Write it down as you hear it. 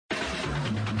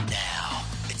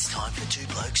time for Two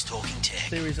Blokes Talking Tech.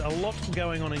 There is a lot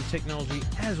going on in technology,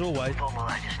 as always. All the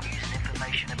latest news and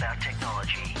information about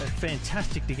technology. It's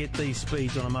fantastic to get these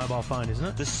speeds on a mobile phone, isn't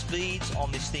it? The speeds on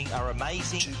this thing are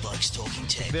amazing. Two Blokes Talking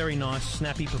Tech. Very nice,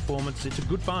 snappy performance. It's a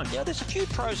good phone. Yeah, there's a few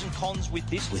pros and cons with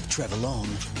this. With Trevor Long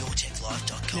from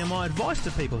yourtechlife.com. Now, my advice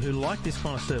to people who like this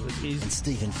kind of service is... And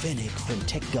Stephen Fennick from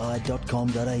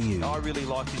techguide.com.au. I really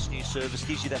like this new service.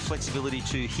 Gives you that flexibility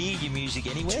to hear your music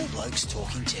anywhere. Two Blokes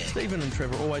Talking Tech. Stephen and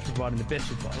Trevor always providing the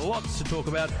best advice. Lots to talk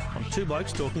about on Two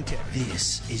Blokes Talking Tech.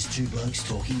 This is Two Blokes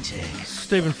Talking Tech.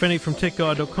 Stephen Fennick from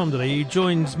techguide.com.au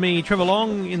joins me, Trevor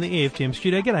Long, in the EFTM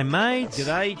studio. G'day, mate.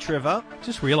 G'day, Trevor.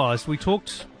 Just realised we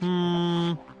talked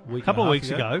a couple of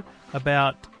weeks ago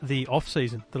about the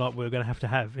off-season that we're going to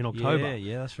have in October.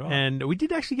 Yeah, that's right. And we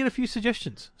did actually get a few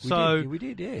suggestions. We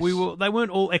did, yes. They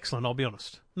weren't all excellent, I'll be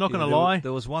honest. Not going to lie.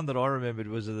 There was one that I remembered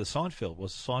was the Seinfeld.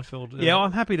 Was Seinfeld? Yeah,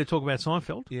 I'm happy to talk about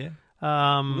Seinfeld. Yeah.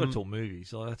 We've got to talk movies.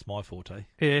 So that's my forte.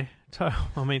 Yeah.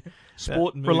 I mean,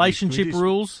 sport and relationship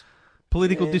rules,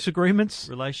 political disagreements.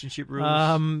 Relationship rules.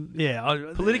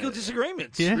 Political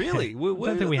disagreements. Yeah. Really? I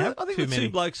don't think we have I think too the many.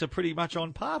 two blokes are pretty much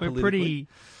on par We're politically. pretty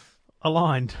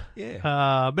aligned.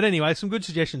 Yeah. But anyway, some good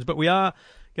suggestions. But we are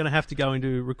going to have to go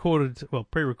into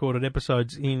pre-recorded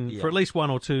episodes for at least 1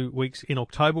 or 2 weeks in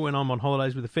October when I'm on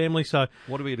holidays with the family. So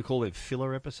what are we going to call them?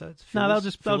 Filler episodes? No,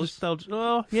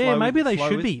 maybe they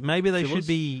should be. Maybe they should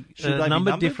be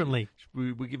numbered differently.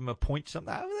 We give them a point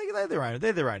something. They're their own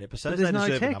episodes. There's they no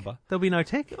deserve tech. a number. There'll be no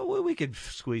tech. Oh, well, we can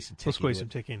squeeze some tech. We'll squeeze some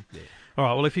tech in. Yeah. All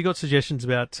right. Well, if you've got suggestions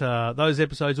about those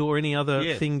episodes or any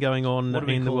other thing going on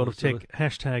in the world of tech,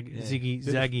 hashtag Ziggy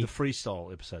Zaggy. The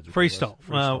freestyle episodes.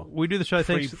 Freestyle. We do the show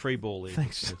free ball.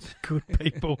 Thanks to the good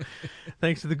people.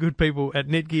 Thanks to the good people at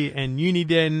Netgear and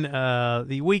Uniden.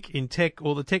 The week in tech,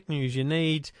 all the tech news you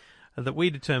need that we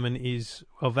determine is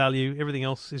of value. Everything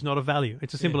else is not of value.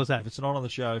 It's as simple as that. If it's not on the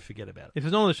show, forget about it. If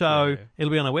it's not on the show,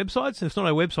 it'll be on our websites. And if it's not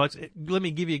on our websites, let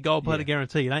me give you a gold-plated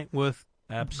guarantee. It ain't worth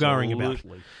going about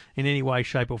in any way,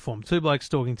 shape or form. Two Blokes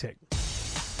Talking Tech.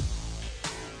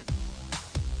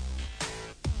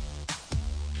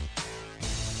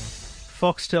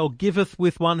 Foxtel giveth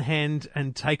with one hand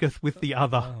and taketh with the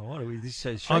other. Oh, what are we? This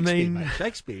says Shakespeare, mate.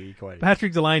 Shakespeare equated.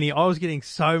 Patrick Delaney, I was getting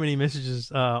so many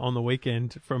messages on the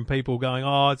weekend from people going,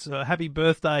 it's a happy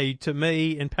birthday to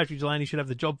me and Patrick Delaney should have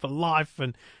the job for life,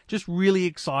 and just really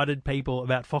excited people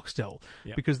about Foxtel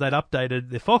because they'd updated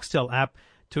the Foxtel app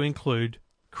to include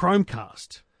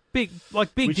Chromecast. Big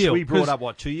Which deal. We brought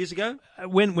up, 2 years ago?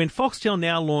 When Foxtel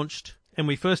Now launched and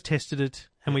we first tested it,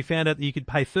 and we found out that you could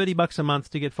pay $30 a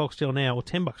month to get Foxtel Now, or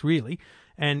 $10 really,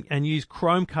 and use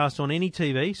Chromecast on any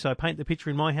TV. So paint the picture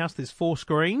in my house. There's 4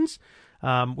 screens.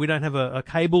 We don't have a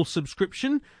cable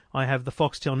subscription. I have the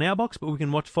Foxtel Now box, but we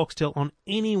can watch Foxtel on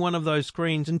any one of those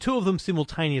screens, and 2 of them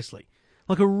simultaneously.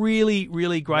 Like a really,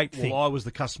 really great thing. Well, I was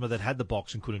the customer that had the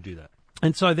box and couldn't do that.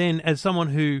 And so then, as someone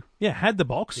who had the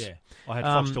box, I had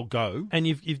Foxtel Go, and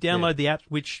you've downloaded the app,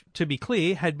 which, to be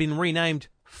clear, had been renamed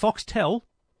Foxtel.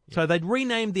 So they'd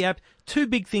renamed the app. 2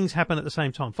 big things happened at the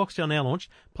same time. Foxtel Now launched,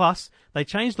 plus they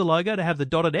changed the logo to have the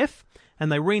dotted F, and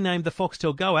they renamed the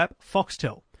Foxtel Go app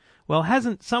Foxtel. Well,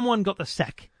 hasn't someone got the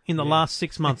sack in the last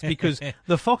 6 months because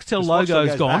the Foxtel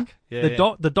logo's gone,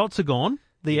 the dots are gone.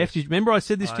 The F. Remember I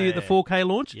said this to you at the 4K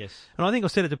launch? Yes. And I think I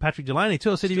said it to Patrick Delaney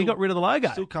too. I said, have you got rid of the logo?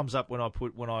 It still comes up when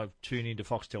I tune into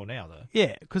Foxtel Now, though.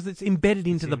 Yeah, because it's embedded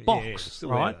into the box,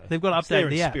 right? There, they've got to update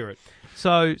the app. Spirit.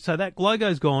 So that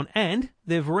logo's gone, and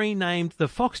they've renamed the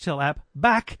Foxtel app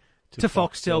back to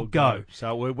Foxtel Go.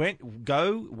 So it went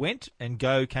and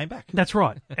Go came back. That's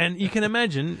right. And you can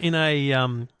imagine in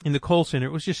the call center,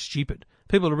 it was just stupid.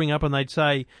 People would ring up and they'd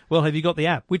say, well, have you got the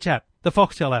app? Which app? The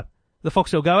Foxtel app. The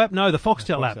Foxtel Go app? No, the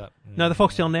Foxtel app. No, the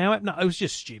Foxtel Now app? No, it was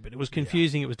just stupid. It was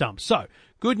confusing. It was dumb. So,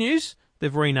 good news,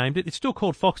 they've renamed it. It's still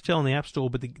called Foxtel in the App Store,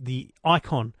 but the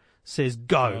icon says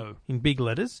Go in big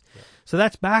letters. Yeah. So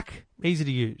that's back, easy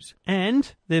to use.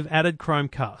 And they've added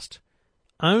Chromecast.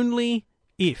 Only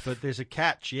if. But there's a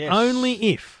catch, yes.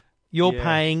 Only if you're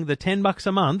paying the $10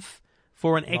 a month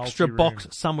for an extra box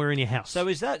somewhere in your house. So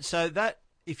is that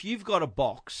if you've got a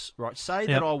box, right? Say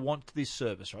that I want this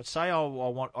service, right? Say I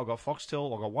got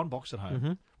Foxtel, I got one box at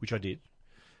home, which I did.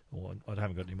 Well, I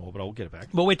haven't got any more, but I'll get it back.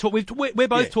 Well, we're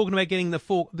both talking about getting the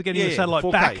satellite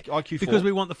 4K, back IQ4. because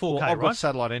we want the 4K. I've got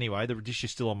satellite anyway. The dish is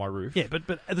still on my roof. Yeah, but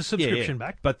the subscription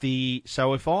back. But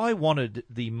so if I wanted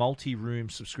the multi-room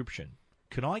subscription,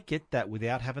 can I get that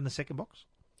without having the second box?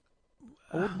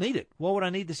 I wouldn't need it. What would I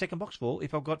need the second box for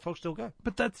if I've got Foxtel Go?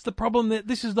 But that's the problem.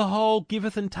 This is the whole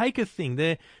giveth and taketh thing.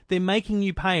 They're making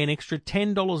you pay an extra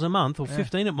 $10 a month, or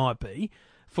 $15 it might be,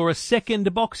 for a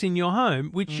second box in your home,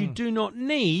 which you do not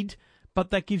need, but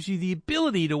that gives you the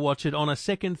ability to watch it on a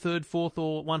second, third, fourth,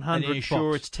 or 100th And are you box.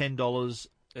 sure it's $10?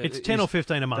 It's 10 or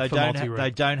 15 a month for multi-room.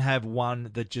 They don't have one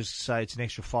that just say it's an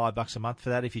extra $5 a month for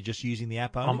that if you're just using the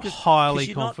app only. I'm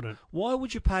highly confident. Why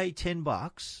would you pay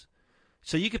 $10?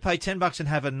 So you could pay $10 and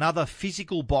have another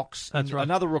physical box, That's right.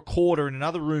 another recorder in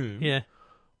another room, Yeah.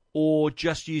 or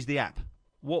just use the app.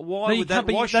 Why No, you would that? can't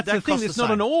be- Why should that's that the thing. cost It's the not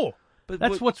same? an or.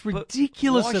 That's what's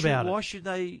ridiculous why about it. Why should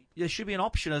they? There should be an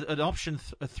option, a third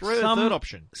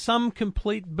option. Some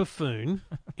complete buffoon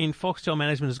in Foxtel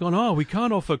management has gone, oh, we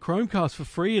can't offer Chromecast for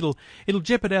free. It'll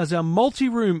jeopardise our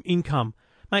multi-room income.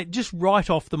 Mate, just write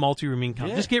off the multi-room income.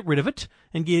 Yeah. Just get rid of it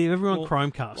and give everyone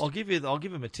Chromecast. I'll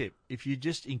give them a tip. If you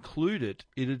just include it,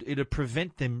 it'd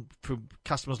prevent them from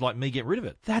customers like me getting rid of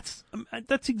it. That's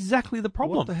exactly the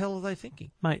problem. What the hell are they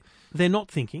thinking? Mate, they're not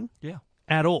thinking Yeah.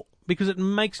 at all because it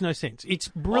makes no sense. It's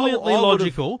brilliantly I would've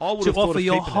logical thought to of offer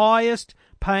your keeping it. highest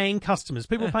paying customers.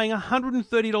 People paying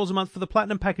 $130 a month for the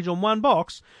Platinum package on one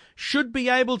box should be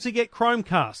able to get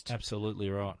Chromecast, Absolutely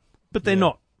right. but they're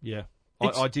not. Yeah.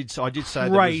 It's I did say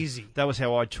crazy. that was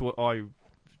how I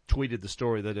tweeted the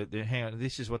story that hang on,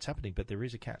 this is what's happening, but there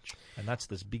is a catch, and that's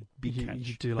this big catch.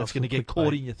 You do love that's going to some get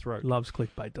caught clickbait. in your throat. Loves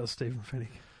clickbait, does Stephen Fennick.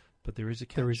 But there is a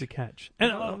catch. There is a catch.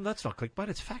 And That's not clickbait.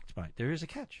 It's fact, mate. There is a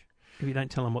catch. if you don't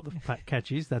tell them what the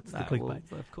catch is, that's the No, clickbait. well, of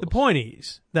The course. point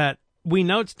is that we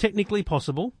know it's technically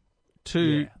possible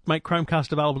to make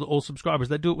Chromecast available to all subscribers.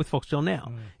 They do it with Foxtel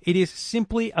now. It is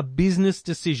simply a business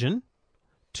decision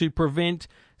to prevent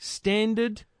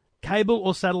standard cable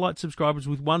or satellite subscribers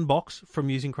with one box from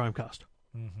using Chromecast.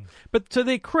 But to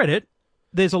their credit,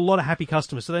 there's a lot of happy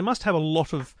customers, so they must have a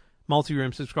lot of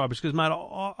multi-room subscribers because, mate,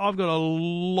 I've got a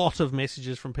lot of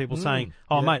messages from people saying,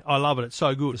 mate, I love it. It's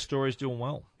so good. The story's doing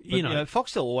well. But, You know.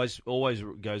 Foxtel always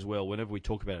goes well whenever we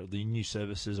talk about it, the new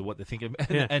services or what they're thinking. And,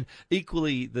 Yeah. and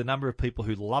equally, the number of people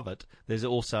who love it, there's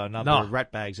also a number of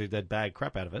rat bags who bag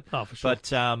crap out of it. Oh, for sure.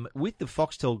 But with the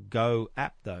Foxtel Go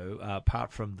app, though,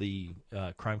 apart from the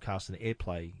Chromecast and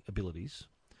AirPlay abilities,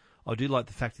 I do like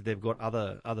the fact that they've got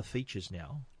other features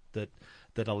now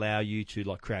that allow you to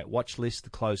like create watch lists, the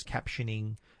closed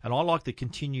captioning, and I like the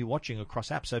continue watching across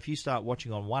apps. So if you start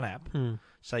watching on one app,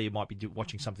 say you might be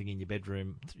watching something in your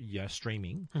bedroom,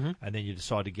 streaming, and then you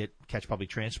decide to catch public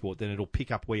transport, then it'll pick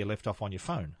up where you left off on your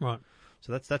phone. Right.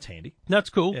 So that's handy. That's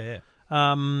cool. Yeah.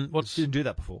 Didn't do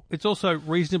that before. It's also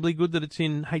reasonably good that it's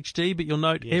in HD, but you'll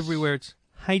note everywhere it's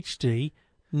HD,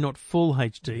 not full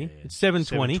HD. Yeah. It's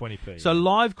 720. 720p, So yeah.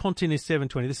 live content is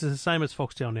 720. This is the same as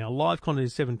Foxtel now. Live content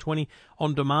is 720.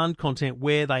 On-demand content,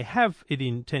 where they have it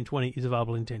in 1020, is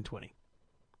available in 1020.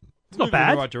 It's not Moving in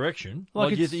bad. the right direction. Like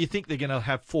Like you it's- think they're going to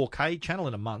have 4K channel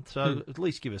in a month, so at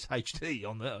least give us HD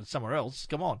on somewhere else.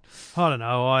 Come on. I don't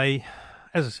know.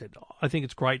 As I said, I think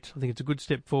it's great. I think it's a good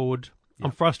step forward.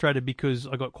 I'm frustrated because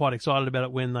I got quite excited about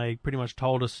it when they pretty much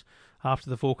told us after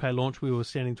the 4K launch. We were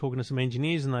standing talking to some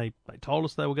engineers and they told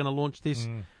us they were going to launch this.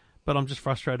 But I'm just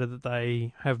frustrated that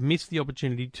they have missed the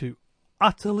opportunity to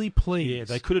utterly please. Yeah,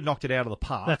 they could have knocked it out of the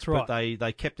park. That's right. But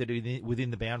they kept it within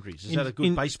the boundaries. Is that a In-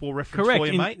 good baseball reference Correct. for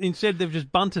you, mate? Instead, they've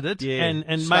just bunted it Yeah, and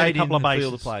made a stayed couple in of the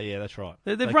field bases. of play. Yeah, that's right.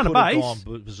 They've They run a could have base.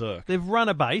 gone berserk. They've run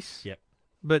a base. Yep.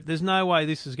 But there's no way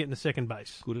this is getting a second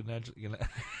base. Good analogy.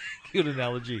 Good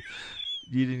analogy.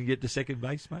 You didn't get to second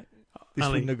base, mate. This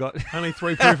Only- wouldn't have got. Only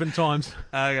 3 proven times.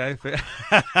 Okay,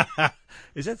 fair.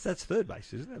 that's third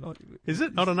base, isn't it? Is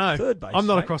it? I don't know. Third base. I'm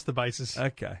not mate. across the bases.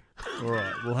 Okay. All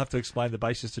right. We'll have to explain the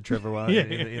bases to Trevor Yeah.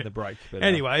 in the break. But,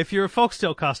 Anyway, if you're a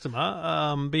Foxtel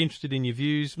customer, be interested in your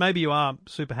views. Maybe you are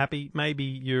super happy. Maybe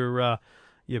you're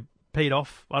peed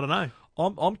off. I don't know.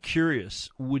 I'm curious.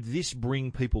 Would this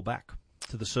bring people back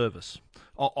to the service?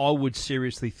 I would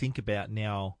seriously think about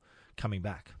now coming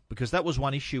back, because that was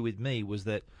one issue with me, was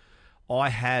that I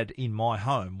had in my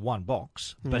home one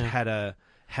box, but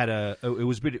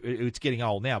it's getting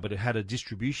old now, but it had a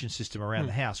distribution system around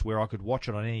the house where I could watch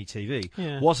it on any TV.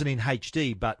 Yeah. Wasn't in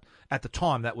HD, but at the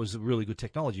time that was really good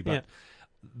technology. But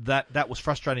that was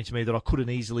frustrating to me that I couldn't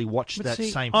easily watch But that see,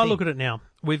 same I thing. look at it now.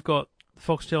 We've got the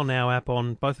Foxtel Now app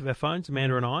on both of our phones,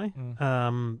 Amanda and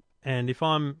I. And if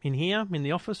I'm in here, in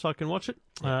the office, I can watch it.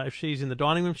 If she's in the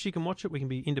dining room, she can watch it. We can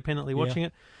be independently watching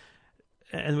it.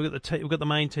 And we've got the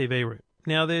main TV room.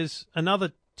 Now, there's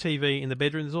another TV in the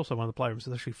bedroom. There's also one in the playroom,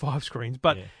 so there's actually 5 screens.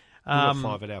 But We've got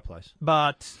 5 at our place.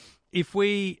 But if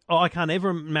I can't ever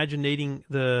imagine needing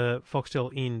the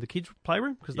Foxtel in the kids'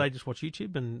 playroom because they just watch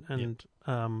YouTube and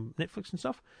Netflix and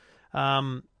stuff.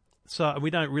 So we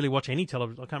don't really watch any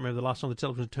television. I can't remember the last time the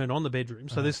television turned on in the bedroom.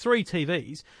 So there's 3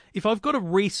 TVs. If I've got to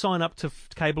re-sign up to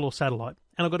cable or satellite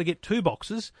and I've got to get 2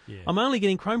 boxes, I'm only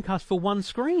getting Chromecast for 1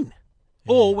 screen.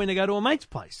 Yeah. Or when I go to a mate's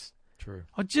place. True.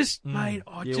 I just, mate,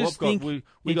 I just think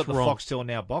we got the wrong. Foxtel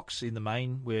Now box in the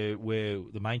main, where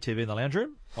the main TV in the lounge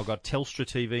room. I've got Telstra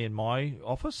TV in my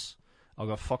office. I've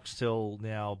got Foxtel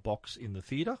Now box in the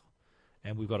theatre.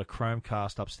 And we've got a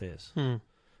Chromecast upstairs.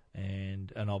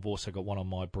 And I've also got one on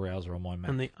my browser on my Mac.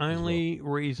 And the only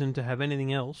reason to have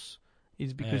anything else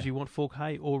is because you want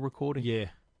 4K or recording. Yeah.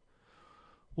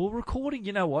 Well, recording,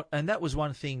 you know what? And that was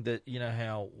one thing that, you know,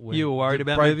 how... When you were worried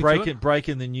about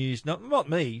breaking the news. Not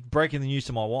me. Breaking the news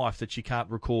to my wife that she can't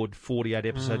record 48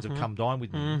 episodes of Come Dine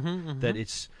With Me. That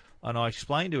it's... And I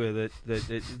explained to her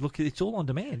that look, it's all on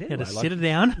demand anyway. You had to sit it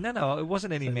down? No, it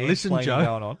wasn't any Listen, mansplaining Joe.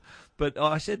 going on. But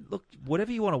I said, look,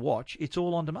 whatever you want to watch, it's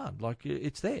all on demand. Like,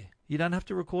 it's there. You don't have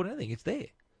to record anything. It's there.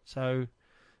 So...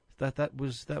 That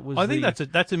was. I think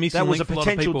that's a missing link for a lot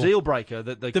of people. That was a potential deal breaker.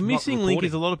 The missing link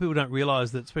is a lot of people don't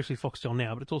realise that, especially Foxtel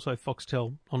Now, but it's also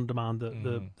Foxtel On Demand,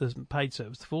 the paid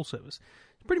service, the full service.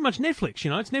 It's pretty much Netflix,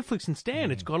 you know. It's Netflix and Stan.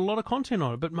 It's got a lot of content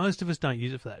on it, but most of us don't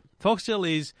use it for that. Foxtel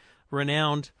is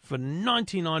renowned for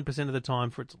 99% of the time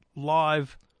for its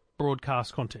live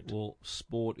broadcast content. Well,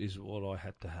 sport is what I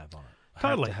had to have on it.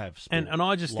 Totally. Had to have sport, and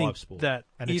I just think sport. that...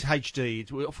 And it's HD.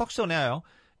 Foxtel Now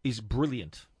is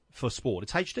brilliant for sport.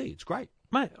 It's HD. It's great.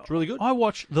 Mate, it's really good. I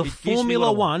watch the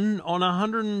Formula One on a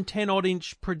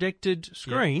 110-odd-inch projected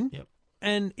screen,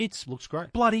 and it looks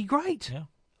great. Bloody great. Yeah.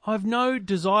 I've no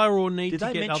desire or need to get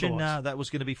otherwise. Did they mention that was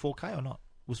going to be 4K or not?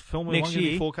 Was Formula next 1 going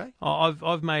year, to be 4K?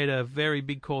 I've made a very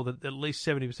big call that at least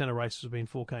 70% of races will be in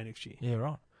 4K next year. Yeah,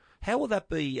 right. How will that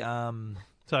be?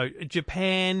 So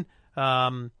Japan,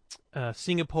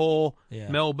 Singapore,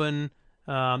 Melbourne...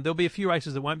 there'll be a few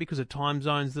races that won't because of time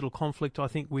zones that'll conflict, I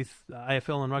think, with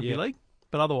AFL and Rugby League.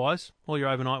 But otherwise, all your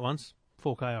overnight ones,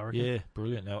 4K, I reckon. Yeah,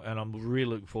 brilliant. And I'm really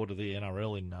looking forward to the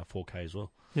NRL in 4K as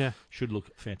well. Yeah. Should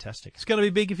look fantastic. It's going to be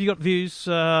big. If you got views,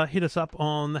 hit us up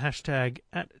on the hashtag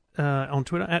on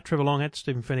Twitter, at Trevor Long, at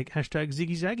Stephen Fennick, hashtag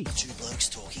Ziggy Zaggy. Two Blokes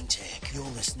Talking Tech. You're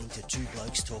listening to Two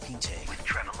Blokes Talking Tech. With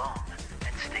Trevor Long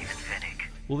and Stephen Fennick.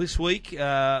 Well, this week, 3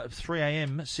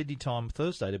 a.m. Sydney time,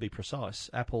 Thursday to be precise,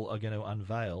 Apple are going to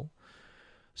unveil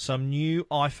some new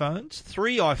iPhones,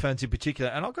 3 iPhones in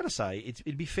particular. And I've got to say,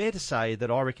 it'd be fair to say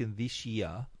that I reckon this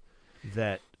year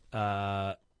that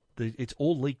it's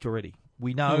all leaked already.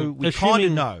 We know, we kind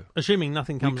of know. Assuming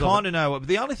nothing comes We kind of know. But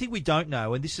the only thing we don't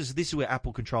know, and this is where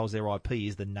Apple controls their IP,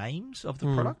 is the names of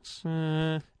the products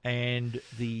and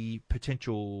the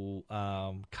potential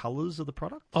colours of the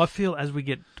product. I feel as we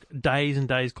get days and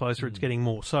days closer, it's getting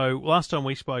more. So last time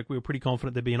we spoke, we were pretty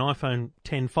confident there'd be an iPhone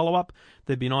 10 follow-up,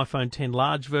 there'd be an iPhone 10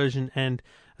 large version, and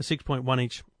a 6.1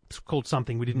 inch called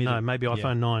something we didn't know, maybe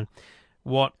iPhone 9.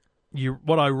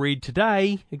 What I read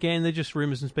today, again, they're just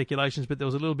rumours and speculations, but there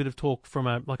was a little bit of talk from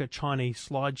a Chinese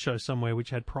slideshow somewhere which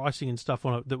had pricing and stuff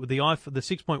on it. That the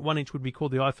 6.1 inch would be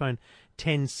called the iPhone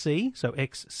 10C, so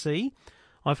XC,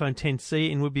 iPhone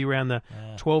 10C, and would be around the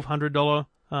 $1,200,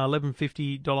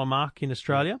 $1,150 mark in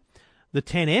Australia. The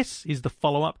 10S is the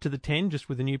follow-up to the 10, just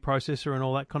with the new processor and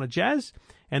all that kind of jazz.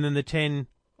 And then the 10,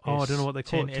 I don't know what they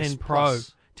call it, 10 Pro.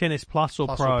 Plus. 10S Plus or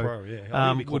Pro,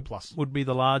 would be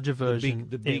the larger version.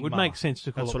 The big it would make sense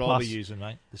to call That's it what Plus. I'll be using,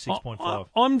 mate. The 6.5.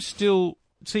 I'm still...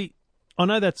 See, I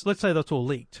know let's say that's all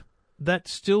leaked. That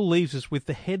still leaves us with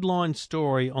the headline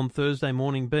story on Thursday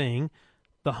morning being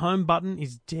the home button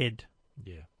is dead.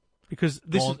 Yeah. Because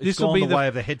this will will be the way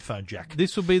of the headphone jack.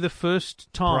 This will be the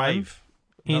first time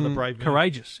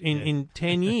courageous in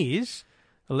 10 years,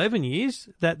 11 years,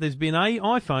 that there's been a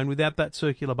iPhone without that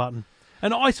circular button.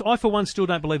 And I, for one, still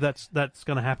don't believe that's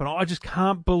going to happen. I just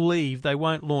can't believe they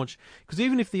won't launch. Because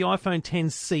even if the iPhone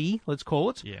 10C, let's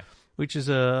call it, which is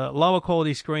a lower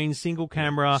quality screen, single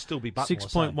camera, still be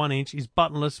buttonless, 6.1 inch, is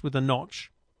buttonless with a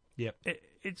notch. Yep.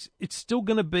 It's still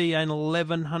going to be an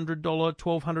 $1,100,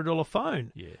 $1,200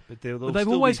 phone. Yeah, but they've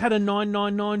always had a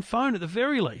 $999 phone at the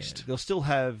very least. Yeah, they'll still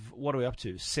have, what are we up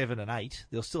to, 7 and 8.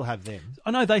 They'll still have them.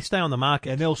 I know they stay on the market.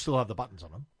 And they'll still have the buttons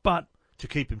on them. But to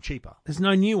keep them cheaper. There's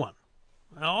no new one.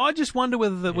 I just wonder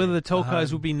whether the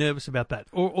telcos would be nervous about that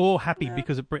or happy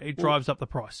because it drives up the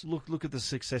price. Look at the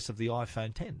success of the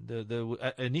iPhone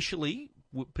 10. Initially,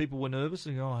 people were nervous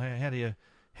and go, how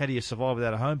do you survive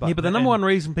without a home button? Yeah, but the number one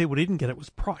reason people didn't get it was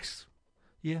price.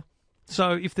 Yeah.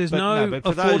 So if there's But no no, but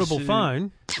for those affordable who-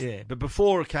 phone, Yeah, but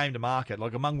before it came to market,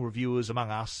 like among reviewers,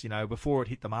 among us, before it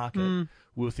hit the market,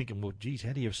 we were thinking, well, geez,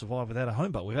 how do you survive without a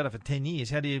home button? We've had it for 10 years.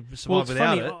 How do you survive it's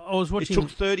without funny, it? I was watching. It took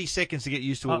 30 seconds to get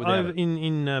used to it without over it.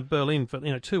 in Berlin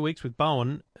for 2 weeks with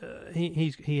Bowen.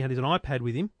 He had his iPad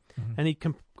with him, and he'd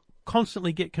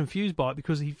constantly get confused by it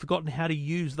because he'd forgotten how to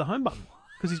use the home button.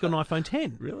 Because he's got an iPhone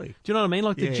 10. Really? Do you know what I mean?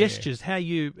 Like the Yeah. gestures, how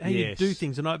you Yes. do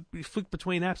things, and I flick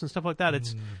between apps and stuff like that.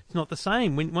 It's not the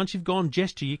same. Once you've gone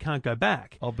gesture, you can't go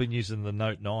back. I've been using the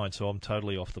Note 9, so I'm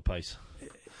totally off the pace.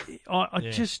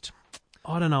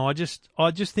 I don't know. I just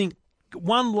think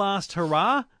one last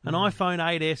hurrah, an iPhone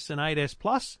 8S and 8S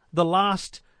Plus, the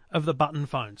last of the button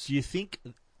phones. Do you think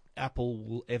Apple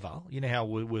will ever, you know how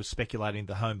we're speculating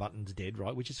the home button's dead,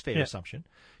 right? Which is a fair Yeah. assumption.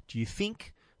 Do you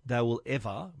think they will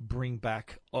ever bring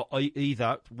back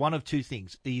either one of two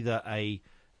things, either a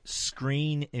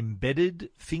screen embedded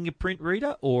fingerprint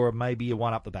reader or maybe a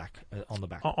one up the back, on the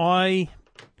back? I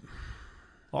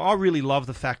really love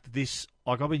the fact that this,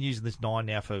 like I've been using this 9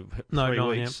 now for 3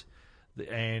 weeks,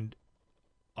 and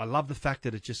I love the fact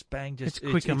that it just it's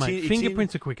quicker, mate.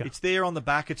 Fingerprints are quicker. It's there on the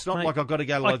back. It's not Mate, like I've got to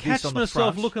go like I this catch on the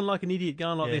myself front. looking like an idiot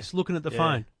going like Yeah. this, looking at the Yeah.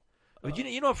 phone. But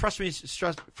you know what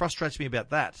frustrates me about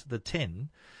that, the 10,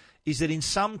 is that in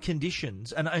some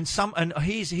conditions, and here's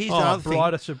another thing.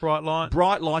 Bright, it's a bright light.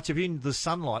 Bright lights, if you're in the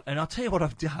sunlight, and I'll tell you what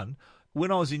I've done. When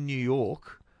I was in New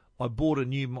York, I bought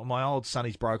my old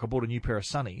sunnies broke. I bought a new pair of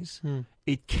sunnies.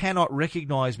 It cannot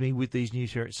recognise me with these new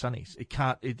sunnies. It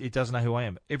can't. It doesn't know who I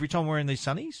am. Every time I'm wearing these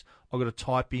sunnies, I've got to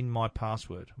type in my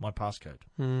password, my passcode.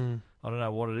 I don't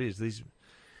know what it is. These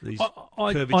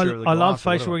curvature of the I glass love or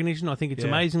facial whatever. recognition. I think it's Yeah.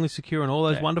 amazingly secure and all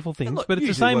those Yeah. wonderful things. And look, but it's the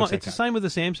usually same. works It's the okay. same with the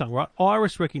Samsung, right?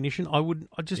 Iris recognition. I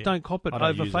just Yeah. don't cop it I don't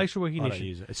over use facial it. recognition. I don't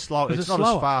use it. It's slow. 'Cause It's it's not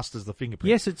slower. as fast as the fingerprint.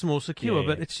 Yes, it's more secure, Yeah,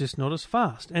 but yeah. it's just not as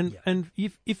fast. And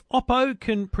if Oppo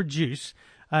can produce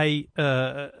a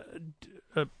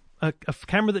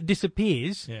camera that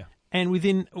disappears, Yeah. and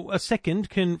within a second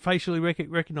can facially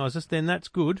recognise us, then that's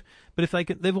good. But if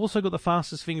they've also got the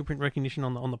fastest fingerprint recognition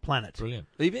on the planet. Brilliant.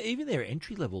 Even their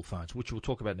entry level phones, which we'll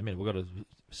talk about in a minute. We've got a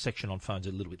section on phones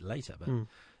a little bit later, but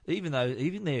even their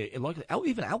even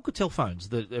Alcatel phones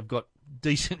that have got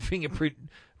decent fingerprint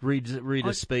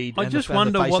reader speed. I and just the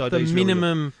wonder Face what ID the is really good.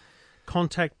 minimum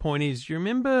contact point is. Do you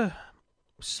remember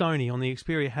Sony on the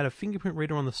Xperia had a fingerprint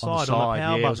reader on the side, on the power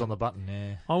button? it was on the button.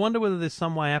 Yeah. I wonder whether there's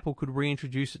some way Apple could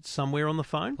reintroduce it somewhere on the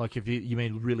phone. Like if you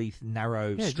mean really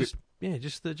narrow strip.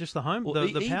 Just the home, Well,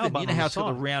 the power even, button. you know on how the it's got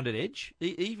the side. rounded edge.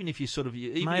 Even if you sort of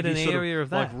even Made if you an sort area of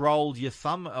that. like rolled your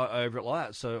thumb over it like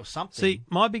that, so something. See,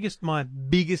 my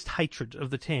biggest hatred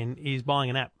of the 10 is buying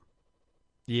an app.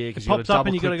 Yeah, It because pops up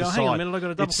and you got to go, hang on a minute, I've got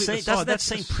to double click the side. Doesn't that That's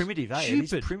seem primitive, eh?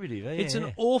 stupid. It is primitive, eh? It's Yeah.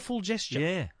 an awful gesture.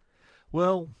 Yeah.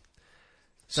 Well,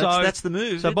 So that's the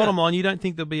move. So isn't bottom it? line, you don't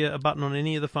think there'll be a button on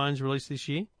any of the phones released this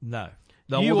year? No.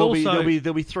 You Well, also-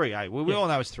 there'll be 3, eh? We Yeah. all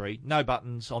know it's 3. No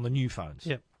buttons on the new phones.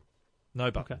 Yep. No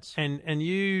Okay. buttons. And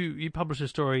you published a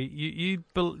story.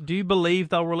 Do you believe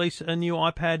they'll release a new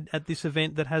iPad at this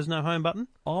event that has no home button?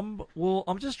 I'm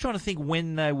just trying to think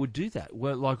when they would do that.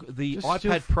 Well, like the Just iPad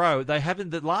still- Pro, they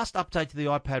haven't. The last update to the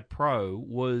iPad Pro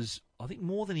was, I think,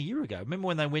 more than a year ago. Remember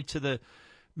when they went to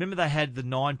Remember they had the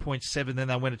 9.7, then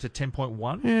they went to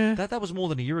 10.1. Yeah. That was more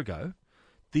than a year ago.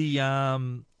 The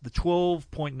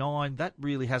 12.9, that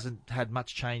really hasn't had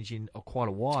much change in quite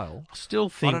a while. I still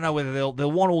think. I don't know whether they'll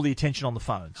want all the attention on the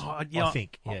phones. Yeah, I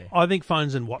think. Yeah. I think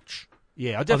phones and watch.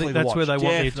 Yeah, I definitely think that's the watch. where they want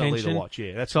the Definitely attention. The watch.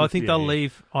 Yeah, that's So I what- think yeah, they'll yeah.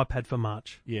 leave iPad for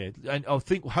March. Yeah, and I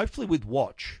think hopefully with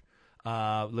watch,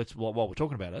 while we're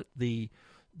talking about it,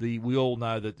 we all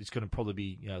know that it's going to probably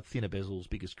be thinner bezels,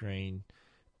 bigger screen,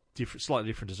 slightly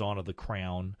different design of the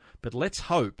crown. But let's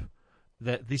hope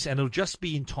that and it'll just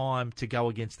be in time to go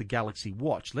against the Galaxy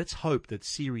Watch. Let's hope that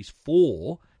Series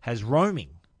 4 has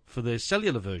roaming for the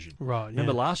cellular version. Right.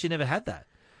 Remember yeah. last year never had that.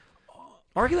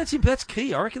 I reckon that's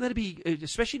key. I reckon that'd be,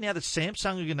 especially now that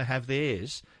Samsung are going to have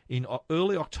theirs in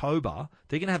early October.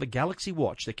 They're going to have a Galaxy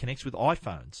Watch that connects with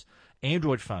iPhones,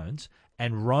 Android phones,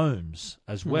 and roams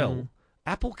as well.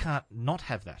 Apple can't not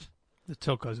have that. The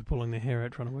telcos are pulling their hair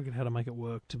out trying to work out how to make it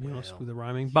work, to be honest, with the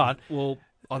roaming. But Well,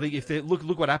 I think if they look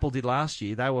what Apple did last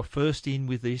year, they were first in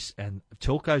with this, and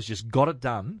telcos just got it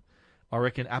done. I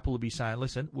reckon Apple would be saying,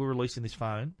 "Listen, we're releasing this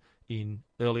phone in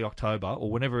early October, or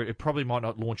whenever. It probably might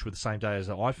not launch with the same day as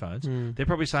the iPhones. They're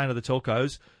probably saying to the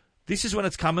telcos, "This is when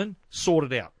it's coming. Sort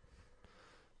it out."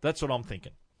 That's what I'm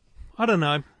thinking. I don't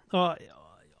know.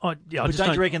 I just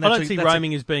don't you reckon I that's don't a- see that's a-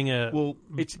 roaming as being a Well,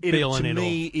 be all to and end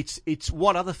me, it's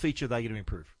what other feature are they going to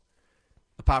improve?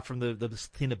 apart from the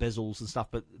thinner bezels and stuff.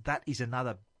 But that is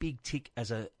another big tick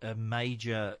as a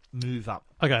major move up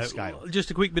Okay, scale.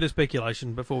 just a quick bit of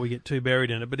speculation before we get too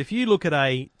buried in it. But if you look at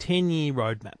a 10-year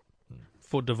roadmap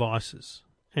for devices,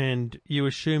 and you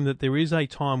assume that there is a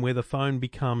time where the phone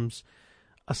becomes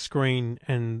a screen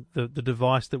and the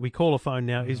device that we call a phone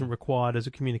now isn't required as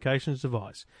a communications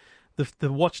device,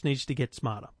 the watch needs to get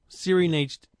smarter.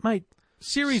 Siri's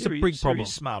a big problem.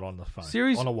 Siri's smart on the phone,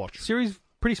 Siri's on a watch. Siri's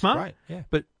pretty smart, Great, yeah.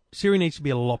 but Siri needs to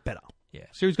be a lot better. Yeah.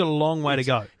 Siri's got a long way to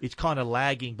go. It's kind of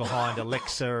lagging behind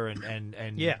Alexa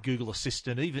and Yeah. Google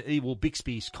Assistant. Even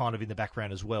Bixby's kind of in the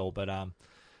background as well. But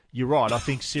you're right. I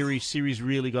think Siri's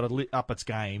really got to up its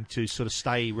game to sort of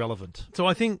stay relevant. So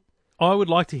I think I would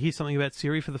like to hear something about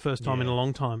Siri for the first time in a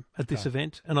long time at this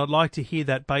event, and I'd like to hear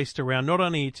that based around not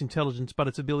only its intelligence but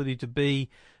its ability to be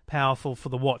powerful for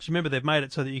the watch. Remember, they've made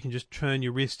it so that you can just turn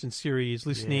your wrist and Siri is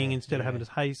listening instead of having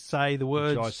to say the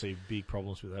words. Which I see big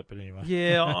problems with that, but anyway.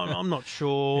 Yeah, I'm not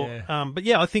sure. Yeah. But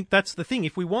yeah, I think that's the thing.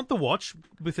 If we want the watch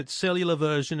with its cellular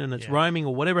version and its roaming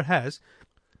or whatever it has,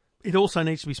 it also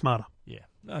needs to be smarter. Yeah,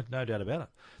 no doubt about it.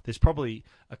 There's probably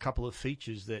a couple of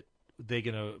features that they're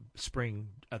going to spring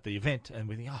at the event, and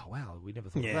we think, oh wow, we never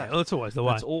thought of that. Well, that's always the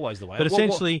way. That's always the way. But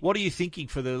essentially, what are you thinking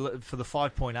for the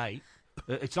 5.8?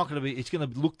 It's not going to be. It's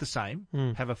going to look the same.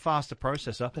 Have a faster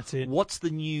processor. That's it. What's the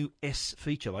new S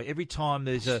feature? Like every time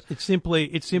there's a, it's simply.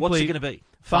 what's it going to be?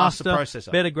 Faster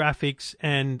processor, better graphics,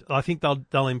 and I think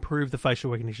they'll improve the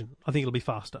facial recognition. I think it'll be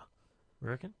faster. You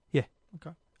reckon? Yeah.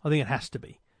 Okay. I think it has to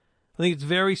be. I think it's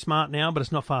very smart now, but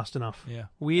it's not fast enough. Yeah.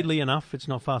 Weirdly enough, it's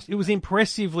not fast. It was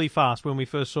impressively fast when we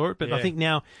first saw it, but I think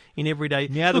now in everyday...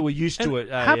 Now that we're used to it...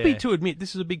 happy to admit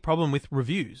this is a big problem with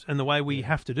reviews, and the way we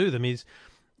have to do them is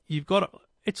you've got...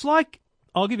 It's like...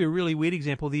 I'll give you a really weird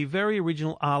example. The very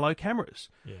original Arlo cameras.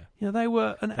 Yeah. You know, they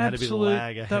were an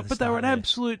absolute... They were an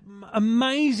absolute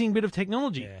amazing bit of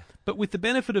technology. Yeah. But with the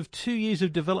benefit of 2 years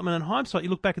of development and hindsight, you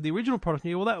look back at the original product and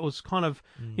you go, well, that was kind of,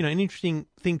 an interesting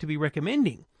thing to be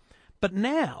recommending. But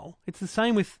now it's the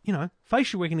same with,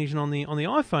 facial recognition on the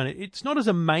iPhone. It's not as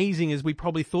amazing as we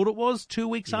probably thought it was 2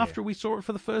 weeks after we saw it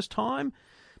for the first time,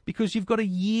 because you've got a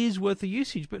year's worth of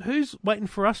usage. But who's waiting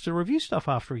for us to review stuff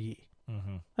after a year?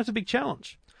 Mm-hmm. That's a big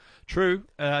challenge. True.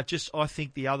 I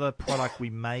think the other product we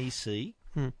may see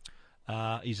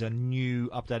is a new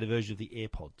updated version of the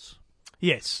AirPods.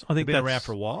 Yes, I think they've been around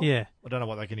for a while. Yeah, I don't know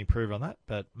what they can improve on that,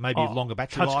 but maybe longer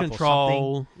battery life touch control.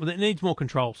 or something. Well, it needs more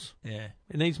controls. Yeah,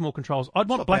 it needs more controls. I'd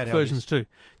want black versions too. Do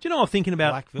you know? I'm thinking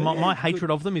about my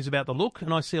hatred of them is about the look,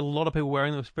 and I see a lot of people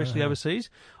wearing them, especially overseas.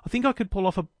 I think I could pull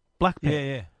off a black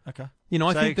pair. Yeah. Okay.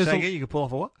 I think there's you could pull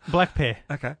off a what? Black pair.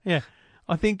 Okay. Yeah,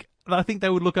 I think they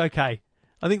would look okay.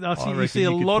 I think you see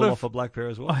a lot pull of off a black pair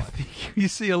as well. I think you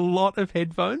see a lot of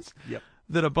headphones. Yep.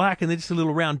 That are black and they're just a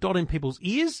little round dot in people's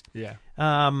ears. Yeah.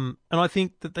 And I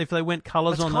think that if they went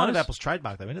colours on those... That's kind of Apple's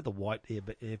trademark, though, isn't it? The white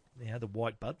the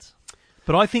white buds.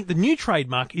 But I think the new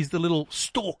trademark is the little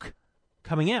stalk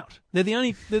coming out. They're the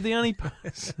only...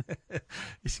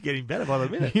 It's getting better by the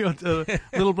minute. You got a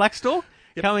little black stalk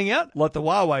coming out. Like the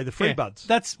Huawei, the free buds.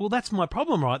 That's my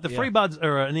problem, right? The free buds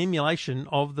are an emulation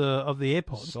of the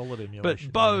AirPods. Solid emulation.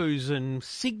 But Bose and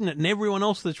Signet and everyone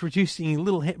else that's producing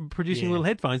little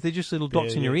headphones, they're just little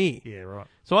dots in your ear. Yeah, right.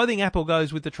 So I think Apple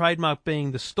goes with the trademark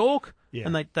being the stalk,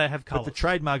 and they have colours. But the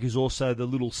trademark is also the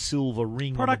little silver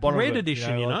ring Product on the bottom red of it,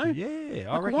 edition, Yeah,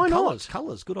 I reckon why not?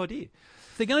 Colours, good idea.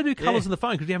 They're going to do colours in the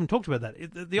phone because we haven't talked about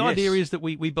that. The idea is that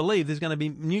we believe there's going to be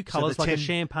new colours like a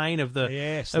champagne of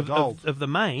the gold of the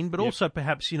main, but also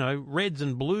perhaps reds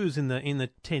and blues in the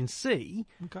 10C.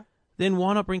 Okay. Then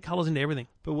why not bring colours into everything?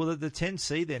 But will the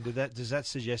 10C then does that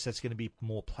suggest that's going to be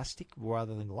more plastic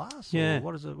rather than glass? Yeah. Or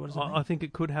what does it mean? I think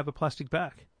it could have a plastic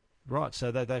back. Right. So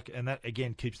that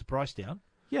again keeps the price down.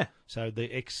 Yeah. So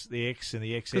the X and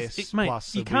the XS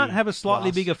plus. You can't have a slightly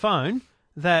bigger phone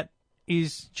that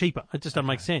is cheaper. It just doesn't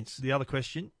make sense. The other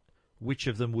question, which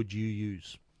of them would you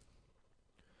use?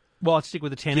 Well, I'd stick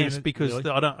with the 10S because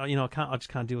I just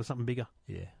can't deal with something bigger.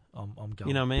 Yeah, I'm going.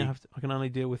 You know me, I can only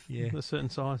deal with a certain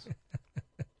size.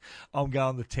 I'm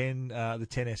going the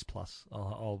 10S Plus.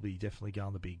 I'll be definitely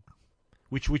going the big,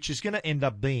 which is going to end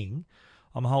up being.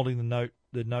 I'm holding the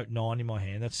Note 9 in my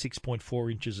hand. That's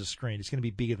 6.4 inches of screen. It's going to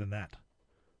be bigger than that.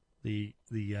 The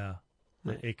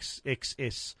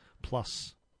XS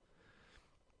Plus.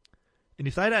 And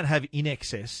if they don't have In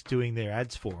Excess doing their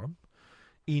ads for them,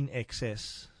 In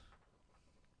Excess,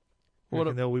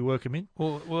 they'll work them in.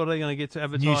 What are they going to get to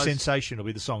advertise? New Sensation will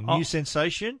be the song. New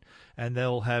Sensation, and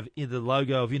they'll have the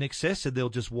logo of In Excess, and they'll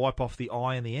just wipe off the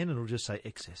I and the N, and it'll just say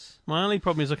Excess. My only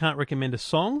problem is I can't recommend a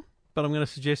song but I'm going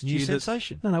to suggest to New you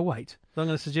sensation. that... No, wait. I'm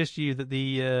going to suggest to you that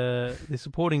the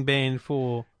supporting band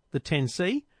for the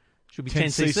 10C should be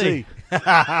 10cc.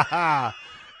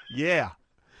 Yeah.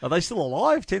 Are they still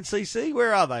alive, 10cc?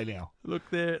 Where are they now? Look,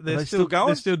 they're they still going?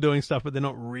 They're still doing stuff, but they're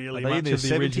not really Are they much in their of the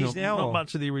 70s original. now, Not or?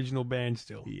 much of the original band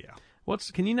still. Yeah.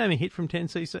 Can you name a hit from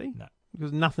 10cc? No.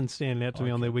 Because nothing's standing out to me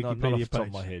on their Wikipedia not off page. the top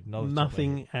of my head.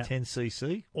 Nothing at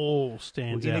 10cc. all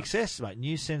stands In out. excess, mate.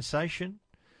 New sensation.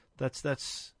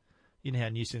 That's you know how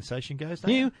new sensation goes,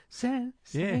 don't New you? sensation.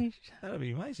 Yeah. That'd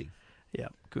be amazing. Yeah,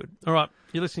 good. All right,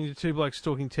 you're listening to Two Blokes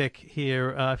Talking Tech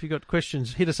here. If you've got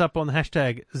questions, hit us up on the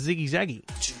hashtag ZiggyZaggy.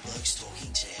 Two Blokes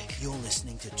Talking Tech. You're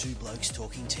listening to Two Blokes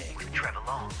Talking Tech. With Trevor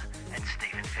Long and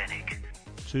Stephen Fennick.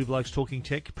 Two Blokes Talking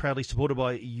Tech, proudly supported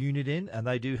by Uniden, and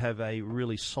they do have a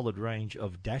really solid range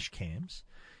of dash cams,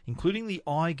 including the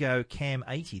iGo Cam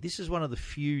 80. This is one of the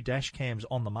few dash cams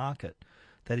on the market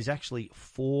that is actually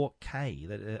 4K,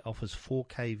 that offers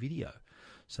 4K video.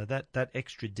 So that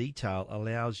extra detail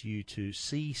allows you to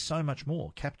see so much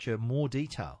more, capture more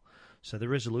detail. So the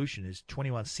resolution is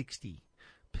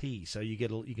 2160p. So you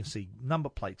can see number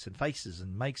plates and faces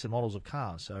and makes and models of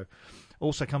cars. So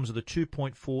also comes with a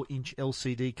 2.4-inch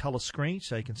LCD color screen,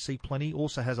 so you can see plenty.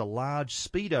 Also has a large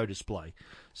speedo display,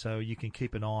 so you can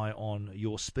keep an eye on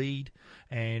your speed.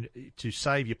 And to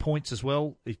save your points as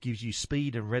well, it gives you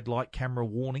speed and red light camera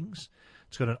warnings.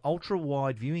 It's got an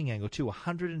ultra-wide viewing angle to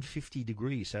 150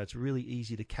 degrees, so it's really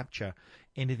easy to capture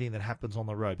anything that happens on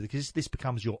the road, because this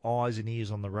becomes your eyes and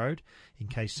ears on the road in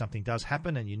case something does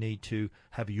happen and you need to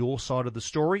have your side of the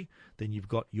story. Then you've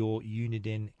got your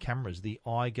Uniden cameras, the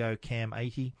iGo Cam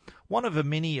 80, one of the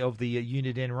many of the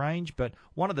Uniden range, but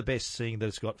one of the best, seeing that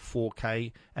it's got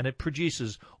 4K and it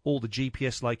produces all the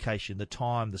GPS location, the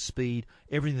time, the speed,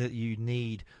 everything that you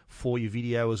need for your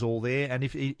video is all there. And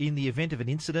if in the event of an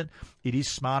incident, it is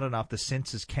smart enough, the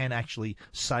sensors can actually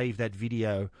save that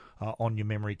video on your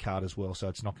memory card as well, so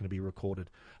it's not going to be recorded.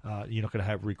 You're not going to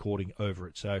have recording over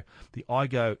it. So the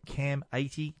iGo Cam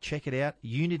 80, check it out,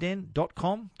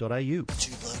 uniden.com.au.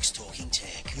 Two Blokes Talking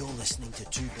Tech. You're listening to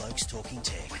Two Blokes Talking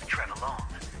Tech. With Trevor Long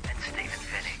and Stephen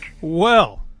Fennick.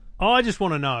 Well, I just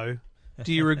want to know,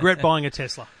 do you regret buying a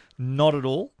Tesla? Not at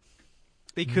all.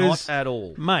 Because, not at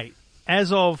all. Mate,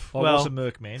 as of, I was a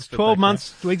Merc man. it's 12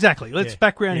 months. Exactly. Let's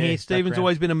background here. Stephen's background.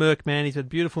 always been a Merc man. He's had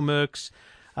beautiful Mercs.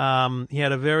 He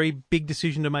had a very big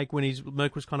decision to make when his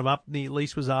Merc was kind of up, the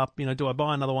lease was up. You know, do I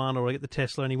buy another one or I get the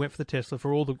Tesla? And he went for the Tesla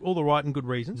for all the right and good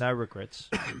reasons. No regrets.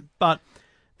 But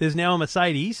there's now a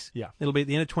Mercedes. Yeah. It'll be at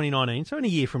the end of 2019, so in a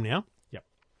year from now. Yep.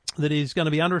 That is going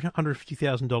to be under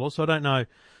 $150,000. So I don't know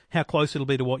how close it'll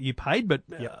be to what you paid, but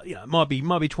you know, it might be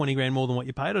 $20,000 more than what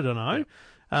you paid. I don't know.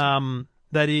 Yep.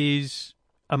 That is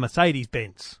a Mercedes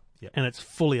Benz. Yep. And it's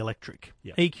fully electric.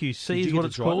 Yep. EQC is what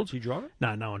it's called. Did you drive it?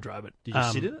 No, no one drove it. Did you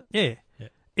sit in it? Yeah. Yeah.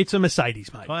 It's a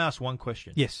Mercedes, mate. Can I ask one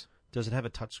question? Yes. Does it have a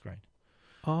touchscreen?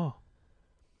 No.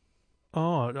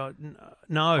 I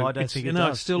don't think it no,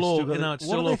 does. it's still It's all. still got No, it. it's What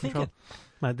still are all they control.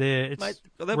 thinking? Mate, Mate,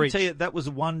 let me tell you, that was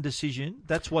one decision.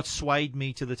 That's what swayed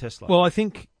me to the Tesla. Well, I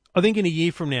think in a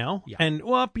year from now, Yeah. and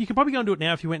you could probably go and do it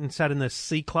now if you went and sat in the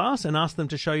C class and asked them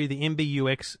to show you the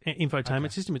MBUX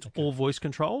infotainment system. It's all voice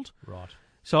controlled. right.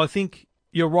 So I think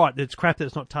you're right. It's crap that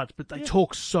it's not touch, but they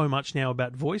talk so much now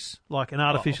about voice, like an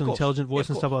artificial course. intelligent voice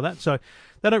Yeah, and of stuff like that. So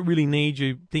they don't really need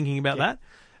you thinking about that.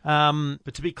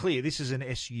 But to be clear, this is an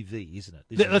SUV, isn't it?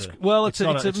 It's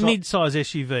a mid-size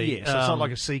SUV. Yeah, so it's not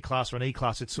like a C class or an E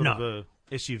class. It's sort of a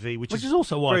SUV, which is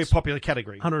also why very it's popular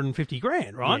category.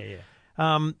 $150,000, right?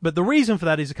 Yeah. But the reason for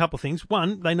that is a couple of things.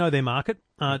 One, they know their market.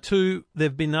 Two,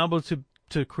 they've been able to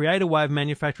create a way of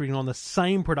manufacturing on the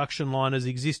same production line as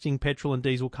existing petrol and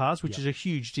diesel cars, which is a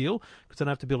huge deal because they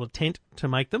don't have to build a tent to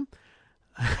make them.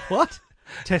 What?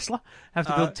 Tesla have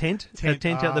to build a tent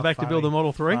out the back to build the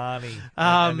Model 3. Funny.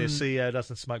 And their CEO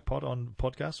doesn't smoke pot on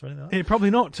podcasts or anything like that? Yeah, probably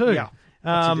not, too. Yeah.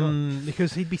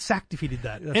 Because he'd be sacked if he did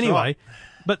that. That's anyway, right.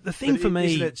 but the thing for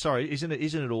me... Isn't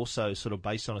it also sort of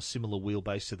based on a similar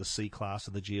wheelbase to the C-Class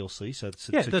and the GLC, so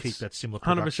to keep that similar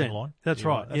production 100%. line? That's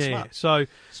right. That's yeah. smart. So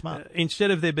Smart.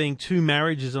 Instead of there being two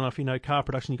marriages on, if you know car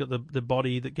production, you've got the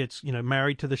body that gets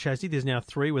married to the chassis. There's now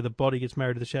three where the body gets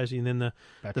married to the chassis and then the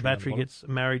battery gets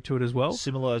married to it as well.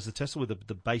 Similar as the Tesla with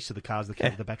the base of the cars, the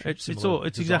battery. It's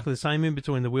exactly the same in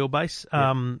between the wheelbase.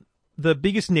 Yeah. The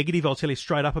biggest negative, I'll tell you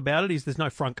straight up about it, is there's no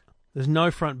front. There's no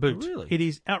front boot. Oh, really? It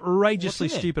is outrageously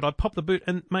What's in there? stupid. I popped the boot,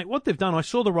 and mate, what they've done, I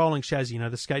saw the rolling chassis, the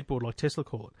skateboard like Tesla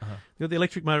call it. They've got the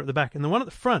electric motor at the back, and the one at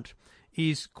the front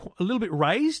is a little bit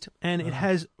raised, and it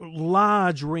has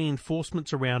large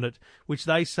reinforcements around it, which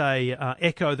they say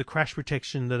echo the crash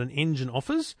protection that an engine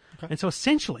offers. Okay. And so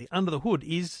essentially, under the hood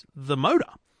is the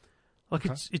motor. Like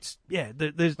it's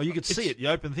there's. Oh, you could see it. You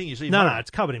open the thing, you see. No,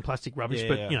 it's covered in plastic rubbish,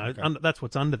 but that's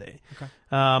what's under there.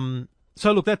 Okay.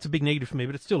 So look, that's a big negative for me,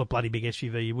 but it's still a bloody big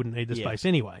SUV. You wouldn't need the space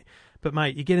anyway. But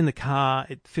mate, you get in the car,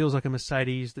 it feels like a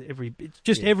Mercedes. It's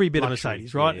just every bit luxury. of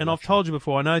Mercedes, right? And I've told you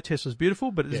before, I know Tesla's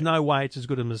beautiful, but there's no way it's as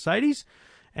good as Mercedes.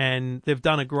 And they've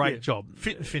done a great job.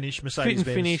 Fit and finish, Mercedes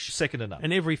Benz, second to none.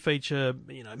 And every feature,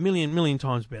 million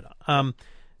times better.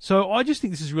 So I just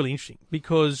think this is really interesting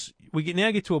because we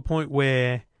now get to a point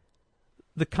where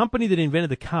the company that invented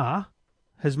the car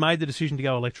has made the decision to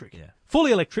go electric. Yeah.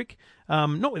 Fully electric,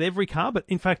 not with every car, but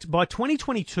in fact, by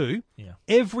 2022,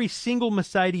 every single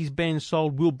Mercedes-Benz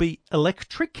sold will be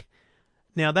electric.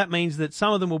 Now, that means that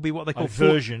some of them will be what they call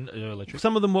version electric.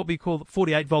 Some of them what we call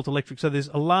 48-volt electric. So there's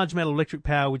a large amount of electric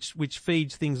power which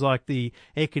feeds things like the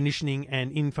air conditioning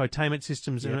and infotainment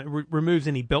systems, and it removes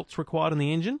any belts required in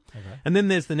the engine. Okay. And then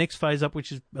there's the next phase up,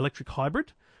 which is electric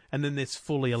hybrid, and then there's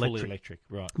fully electric. Fully electric,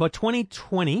 right. By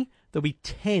 2020, there'll be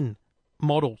 10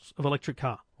 models of electric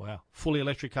car. Wow. Fully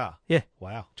electric car? Yeah.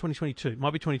 Wow. 2022.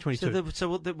 Might be 2022.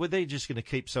 So were they just going to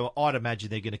keep... So I'd imagine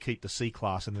they're going to keep the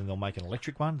C-Class and then they'll make an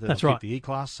electric one. That's right. Keep the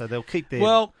E-Class. So they'll keep their...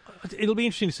 Well, it'll be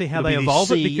interesting to see how they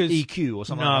evolve it because... EQ or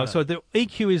something like that. So the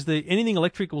EQ is anything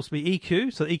electric will be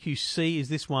EQ. So EQC is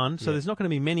this one. So there's not going to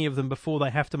be many of them before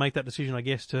they have to make that decision, I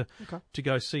guess, to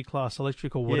go C-Class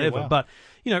electric or whatever. Yeah, wow.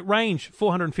 But, range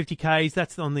 450 Ks.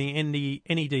 That's on the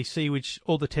NEDC, which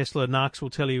all the Tesla narcs will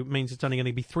tell you means it's only going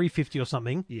to be 350 or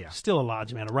something. Yeah. Still a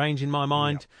large amount of range in my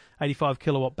mind. 85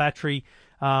 kilowatt battery.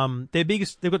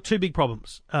 They've got two big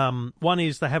problems. One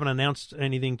is they haven't announced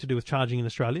anything to do with charging in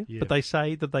Australia, but they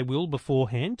say that they will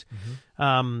beforehand.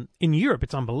 Mm-hmm. In Europe,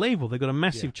 it's unbelievable. They've got a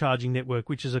massive charging network,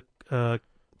 which is a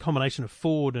combination of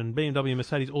Ford and BMW and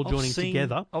Mercedes all joining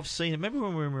together. I've seen it. Remember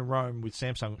when we were in Rome with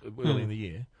Samsung early in the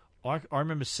year? I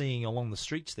remember seeing along the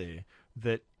streets there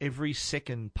that every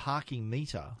second parking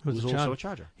meter was also a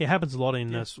charger. Yeah, it happens a lot in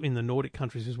the Nordic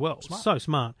countries as well. Smart. So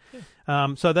smart.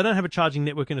 Yeah. So they don't have a charging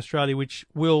network in Australia, which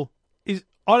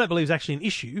I don't believe is actually an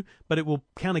issue, but it will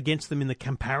count against them in the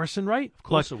comparison rate. Of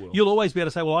course it will. You'll always be able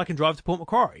to say, well, I can drive to Port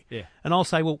Macquarie. Yeah. And I'll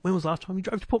say, well, when was the last time you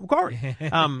drove to Port Macquarie?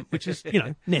 Which is,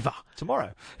 never.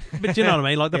 Tomorrow. But do you know what I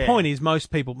mean? Like, the point is most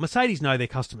people, Mercedes know their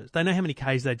customers. They know how many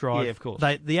Ks they drive. Yeah, of course.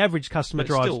 The average customer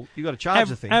drives... still, you've got to charge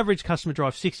the thing. Average customer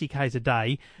drives 60 Ks a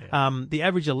day. Yeah. The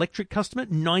average electric customer,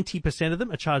 90% of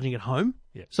them are charging at home.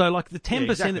 Yeah. So, like, the 10%,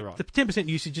 exactly right. The 10%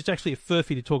 usage, it's actually a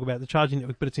furphy to talk about the charging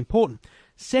network, but it's important.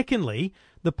 Secondly,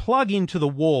 the plug into the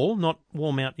wall, not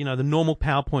wall mount, the normal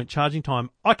PowerPoint charging time,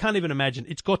 I can't even imagine.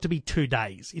 It's got to be 2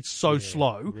 days. It's so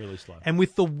slow. Really slow. And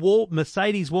with the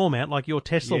Mercedes wall mount, like your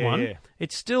Tesla one,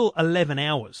 it's still 11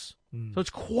 hours. So it's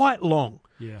quite long.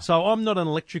 Yeah. So I'm not an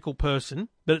electrical person,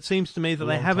 but it seems to me that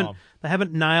they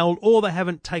haven't nailed, or they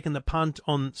haven't taken the punt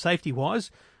on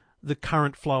safety-wise, the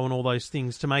current flow and all those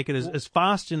things to make it as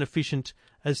fast and efficient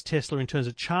as Tesla in terms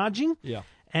of charging. Yeah.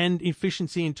 And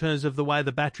efficiency in terms of the way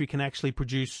the battery can actually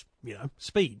produce,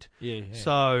 speed. Yeah.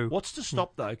 So what's to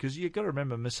stop though? Because you've got to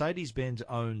remember, Mercedes-Benz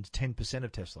owned 10%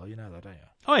 of Tesla. You know that, don't you?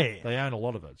 Oh yeah. They own a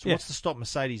lot of it. So what's to stop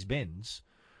Mercedes-Benz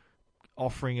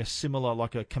offering a similar,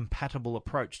 like a compatible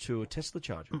approach to a Tesla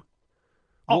charger?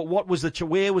 What was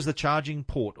where was the charging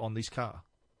port on this car?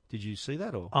 Did you see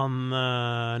that or on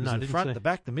the front, the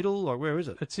back, the middle? Like where is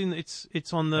it?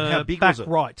 It's on the back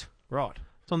right. Right.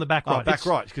 It's on the back right. Back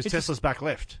right, because Tesla's back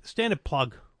left. Standard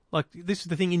plug. Like, this is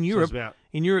the thing in Europe.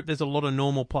 In Europe, there's a lot of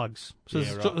normal plugs. So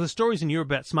there's stories in Europe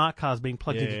about smart cars being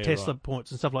plugged into Tesla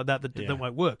ports and stuff like that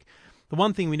won't work. The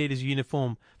one thing we need is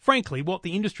uniform. Frankly, what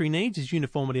the industry needs is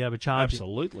uniformity over charging.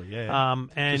 Absolutely, yeah.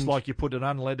 And just like you put an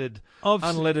unleaded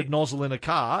nozzle in a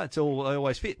car, they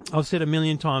always fit. I've said a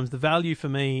million times, the value for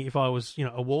me, if I was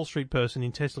a Wall Street person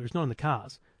in Tesla, is not in the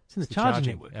cars. It's in the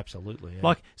charging network. Absolutely, yeah.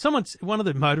 Like, one of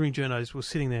the motoring journos was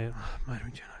sitting there,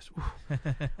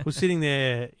 was sitting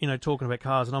there, talking about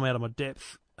cars, and I'm out of my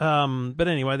depth. But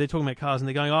anyway, they're talking about cars, and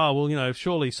they're going, oh, well,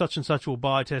 surely such and such will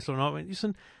buy Tesla. And I went,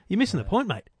 listen, you're missing the point,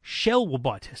 mate. Shell will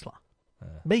buy Tesla.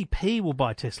 BP will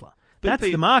buy Tesla. That's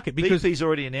the market. Because BP's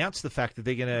already announced the fact that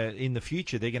they're going to, in the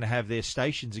future, they're going to have their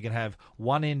stations. They're going to have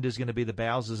one end is going to be the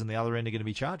Bowsers, and the other end are going to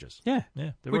be chargers. Yeah.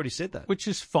 Yeah. They've already said that. Which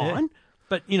is fine. Yeah.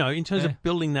 But, in terms of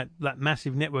building that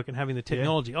massive network and having the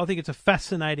technology, I think it's a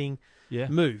fascinating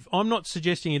move. I'm not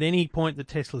suggesting at any point that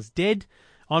Tesla's dead.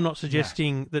 I'm not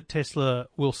suggesting that Tesla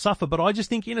will suffer, but I just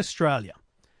think in Australia,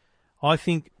 I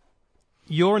think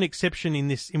you're an exception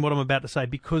in what I'm about to say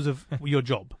because of your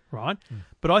job, right?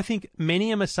 But I think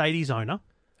many a Mercedes owner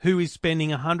who is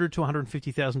spending $100,000 to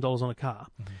 $150,000 on a car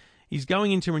is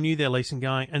going in to renew their lease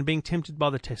and being tempted by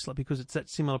the Tesla because it's that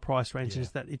similar price range. Yeah.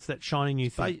 It's that shiny new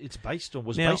thing. It's based on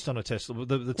a Tesla.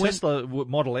 The Tesla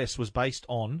Model S was based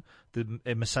on the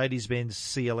Mercedes Benz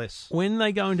CLS. When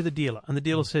they go into the dealer and the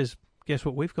dealer says, "Guess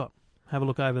what we've got? Have a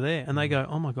look over there," and they go,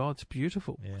 "Oh my God, it's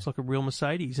beautiful! Yeah. It's like a real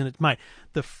Mercedes." And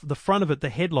the front of it, the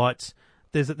headlights.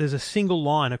 There's a single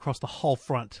line across the whole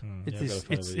front.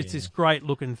 It's this great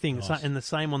looking thing, nice. And the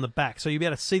same on the back. So you'll be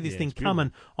able to see this thing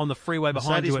coming on the freeway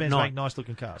behind you at Mercedes-Benz night. make nice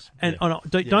looking cars. And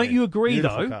don't you agree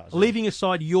Beautiful though? cars, leaving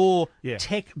aside your Yeah.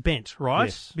 tech bent, right?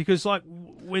 Yes. Because like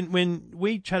when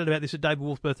we chatted about this at David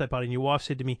Wolf's birthday party, and your wife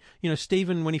said to me,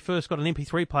 Stephen, when he first got an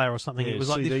MP3 player or something, it was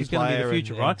like this was going to be the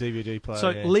future, right? DVD player.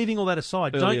 So leaving all that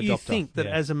aside, Early don't you adopter, think that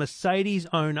as a Mercedes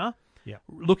owner Yeah.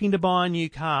 looking to buy a new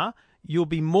car, you'll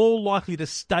be more likely to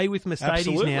stay with Mercedes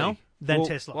Absolutely. now than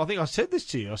Tesla? Well, I think I said this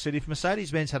to you. I said if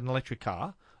Mercedes-Benz had an electric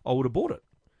car, I would have bought it.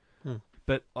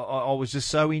 But I was just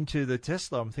so into the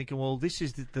Tesla. I'm thinking, well, this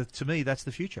is to me, that's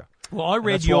the future. Well, I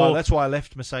read that's why I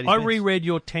left Mercedes-Benz. I reread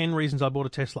your 10 reasons I bought a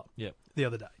Tesla Yep. the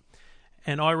other day.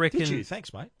 And I reckon Did you?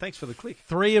 Thanks, mate. Thanks for the click.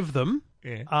 3 of them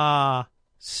Yeah. are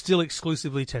still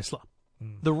exclusively Tesla.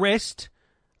 The rest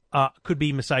could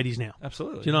be Mercedes now.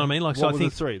 Absolutely. Do you know what I mean? Like, what so I were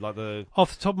think the 3? Like the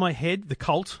off the top of my head, the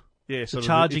Colt, yeah, the sort of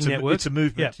charging network. It's a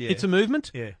movement. Yeah. It's a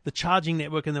movement. Yeah. The charging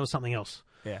network, and there was something else.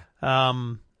 Yeah.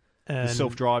 The The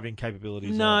self-driving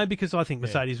capabilities. No, because I think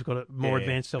Mercedes have got more Yeah,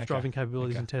 advanced self-driving okay.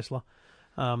 capabilities Okay. than Tesla.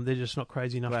 They're just not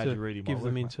crazy enough Glad to you're reading my give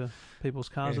them work, into people's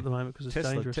cars at the moment because it's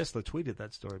dangerous. Tesla tweeted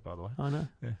that story, by the way. I know.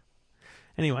 Yeah.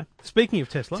 Anyway, speaking of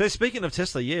Tesla, So speaking of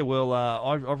Tesla, yeah, well,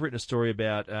 I've written a story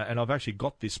about, and I've actually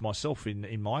got this myself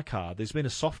in my car. There's been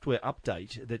a software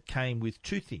update that came with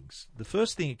 2 things. The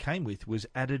first thing it came with was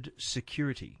added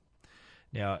security.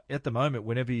 Now, at the moment,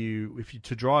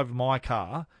 to drive my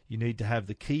car, you need to have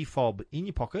the key fob in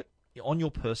your pocket, on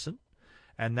your person,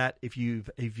 and that if you've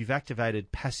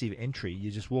activated passive entry,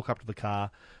 you just walk up to the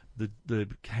car, the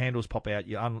handles pop out,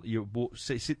 you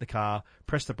sit in the car,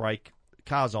 press the brake,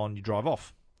 car's on, you drive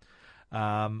off.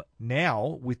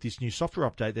 Now, with this new software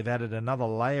update, they've added another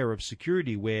layer of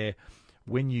security where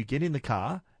when you get in the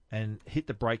car and hit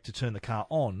the brake to turn the car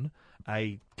on,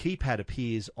 a keypad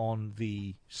appears on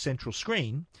the central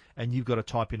screen and you've got to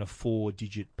type in a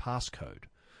 4-digit passcode.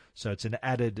 So it's an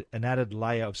added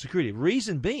layer of security.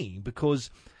 Reason being,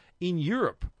 because in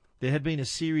Europe, there had been a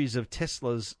series of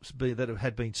Teslas that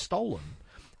had been stolen.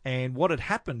 And what had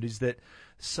happened is that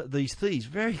these thieves,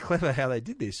 very clever how they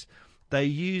did this, they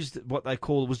used what they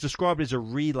call, it was described as a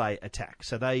relay attack.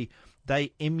 So they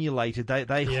emulated, they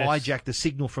hijacked the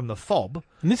signal from the fob.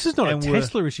 and this is not a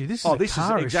Tesla issue. This is a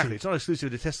car issue. Exactly. It's not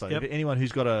exclusive to Tesla. Yep. Anyone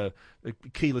who's got a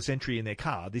keyless entry in their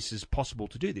car, this is possible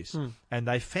to do this. And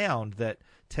they found that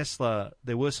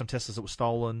there were some Teslas that were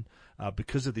stolen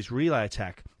because of this relay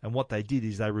attack. And what they did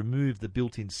is they removed the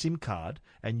built-in SIM card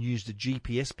and used a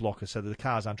GPS blocker so that the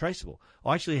car's untraceable.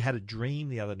 I actually had a dream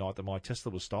the other night that my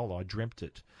Tesla was stolen. I dreamt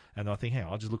it. And I think, hang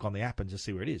on, I'll just look on the app and just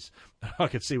see where it is. I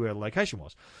could see where the location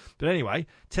was. But anyway,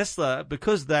 Tesla,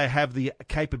 because they have the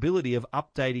capability of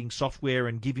updating software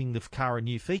and giving the car a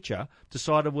new feature,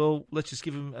 decided, well, let's just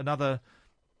give them another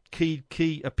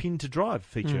a pin to drive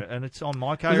feature, and it's on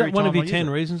my car. Is every that one time of your I use 10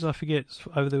 it. reasons? I forget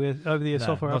over the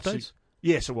software not updates.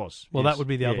 Yes, it was. Well, Yes. that would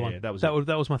be the other one. Yeah, that was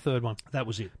that was my third one. That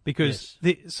was it. Because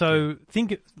Yes.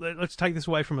 let's take this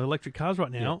away from electric cars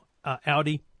right now.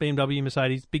 Audi, BMW,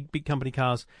 Mercedes, big company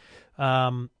cars.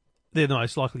 They're the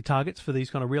most likely targets for these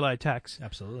kind of relay attacks.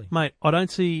 Absolutely. Mate, I don't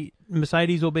see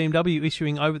Mercedes or BMW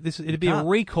issuing over this. It'd be a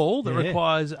recall that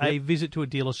requires a visit to a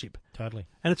dealership. Totally.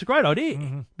 And it's a great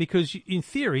idea because, in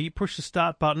theory, you push the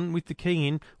start button with the key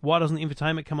in. Why doesn't the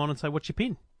infotainment come on and say, what's your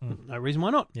PIN? No reason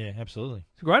why not. Yeah, absolutely.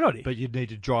 It's a great idea. But you'd need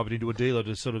to drive it into a dealer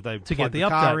to sort of get the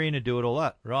car update in and do it all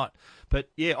that. Right. But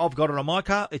yeah, I've got it on my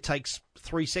car. It takes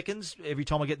 3 seconds every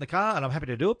time I get in the car, and I'm happy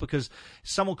to do it because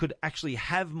someone could actually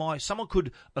someone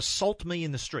could assault me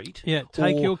in the street. Yeah,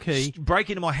 take or your key,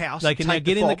 break into my house. They can now take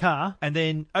get the in the fob, car, and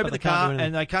then open the they can't car, do anything.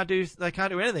 and they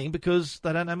can't do anything because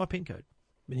they don't know my PIN code.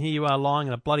 and here you are lying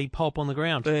in a bloody pulp on the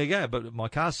ground. There you go. But my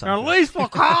car's safe. At least my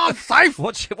car's safe.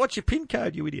 What's your PIN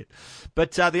code, you idiot?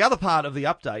 But the other part of the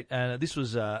update, and this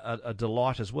was a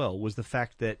delight as well, was the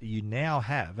fact that you now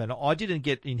have, and I didn't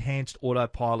get enhanced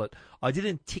autopilot. I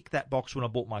didn't tick that box when I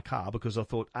bought my car because I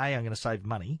thought, A, I'm going to save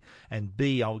money, and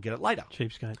B, I'll get it later.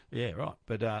 Cheapskate. Yeah, right.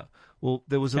 But well,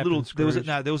 there was Captain there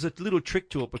was Scrooge. a little trick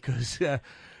to it because.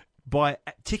 By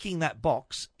ticking that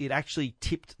box, it actually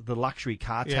tipped the luxury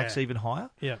car tax even higher.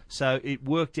 Yeah. So it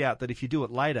worked out that if you do it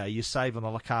later, you save on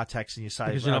the car tax and you save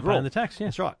Because you're not overall. paying the tax, yeah.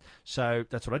 That's right. So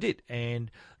that's what I did.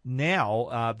 And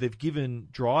now they've given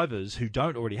drivers who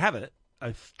don't already have it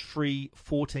a free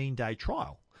 14-day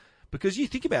trial. Because you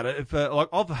think about it, if like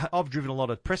I've driven a lot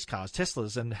of press cars,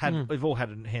 Teslas, and we've all had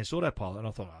an enhanced autopilot, and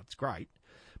I thought, it's great.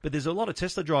 But there's a lot of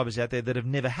Tesla drivers out there that have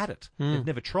never had it. They've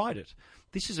never tried it.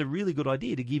 This is a really good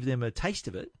idea to give them a taste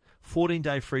of it.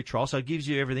 14-day free trial. So it gives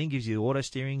you everything. Gives you auto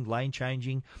steering, lane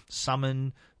changing,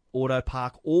 summon, auto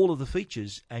park, all of the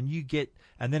features. And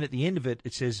then at the end of it,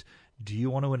 it says, do you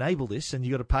want to enable this? And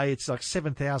you got to pay, it's like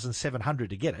 $7,700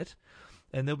 to get it.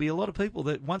 And there'll be a lot of people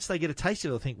that once they get a taste of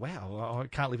it, they'll think, wow, I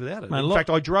can't live without it. In fact,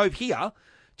 I drove here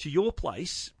to your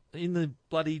place in the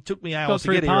bloody, took me hours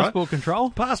to get here. Passport control?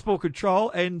 Passport control,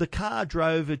 and the car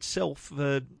drove itself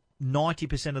for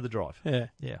 90% of the drive. Yeah.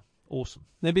 Yeah. Awesome.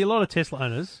 There'd be a lot of Tesla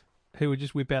owners who would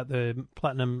just whip out the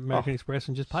Platinum American Express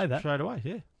and just pay that. Straight away,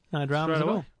 yeah. No dramas at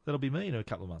all. That'll be me in a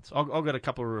couple of months. I've got a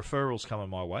couple of referrals coming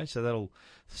my way, so that'll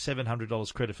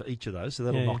 $700 credit for each of those, so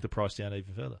that'll knock the price down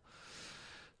even further.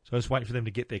 So I was waiting for them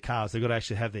to get their cars. They've got to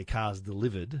actually have their cars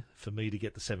delivered for me to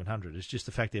get the $700. It's just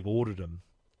the fact they've ordered them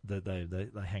that they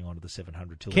hang on to the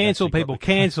 $700 till cancel, people,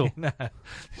 cancel. No.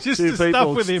 Just to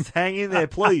stuff with him. Hang in there,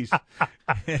 please.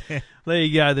 There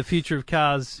you go. The future of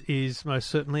cars is most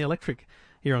certainly electric.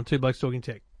 Here on Two Blokes Talking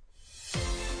Tech.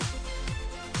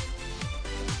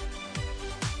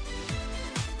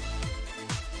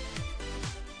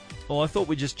 Well, I thought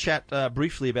we'd just chat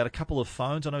briefly about a couple of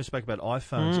phones. I know we spoke about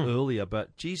iPhones earlier,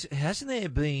 but geez, hasn't there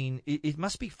been... It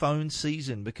must be phone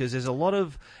season because there's a lot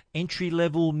of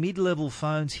entry-level, mid-level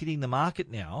phones hitting the market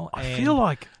now. I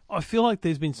feel like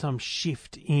there's been some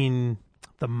shift in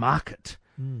the market.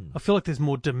 I feel like there's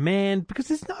more demand because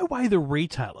there's no way the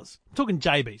retailers... I'm talking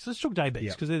JBs. Let's talk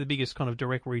JBs because they're the biggest kind of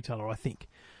direct retailer, I think.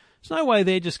 There's no way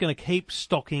they're just going to keep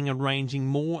stocking and ranging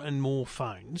more and more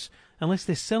phones unless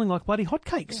they're selling like bloody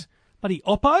hotcakes. Yeah. Bloody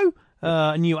Oppo,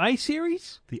 a new A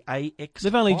series. The AX5.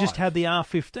 They've only just had the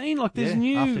R15. Like there's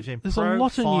R15 there's Pro, a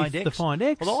lot of Find new. X. The Find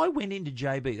X. Well, I went into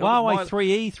JB. Huawei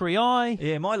 3E, 3i.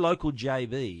 Yeah, my local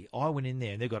JB. I went in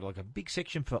there and they've got like a big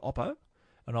section for Oppo,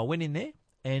 and I went in there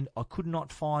and I could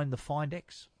not find the Find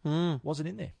X. Wasn't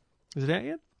in there. Is it out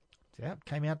yet? Yeah, it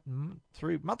came out a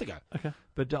month ago. Okay,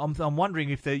 but I'm wondering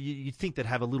if you'd think they'd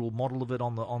have a little model of it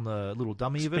on the little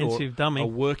dummy of it, or dummy. A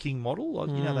working model. Like,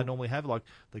 you know, they normally have like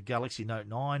the Galaxy Note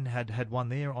 9 had one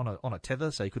there on a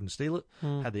tether, so you couldn't steal it.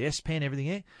 Had the S Pen, everything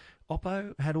there.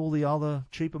 Oppo had all the other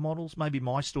cheaper models. Maybe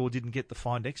my store didn't get the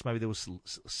Find X. Maybe there was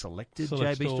selected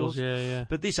JB stores. Yeah.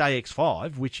 But this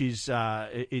AX5, which is I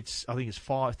think it's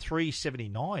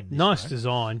 $379. Nice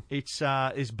design.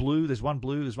 It's blue. There's one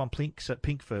blue. There's one pink. So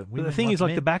pink for women. But the thing is,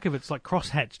 like the back of it's like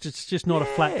cross-hatched. It's just not a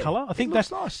flat colour. I think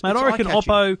that's nice. Mate, I reckon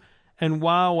Oppo and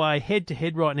Huawei head to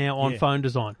head right now on phone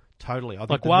design. Totally. I think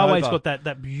like Huawei's got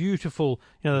that beautiful,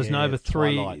 those Nova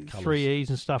 3Es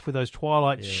and stuff with those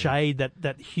twilight shade,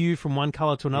 that hue from one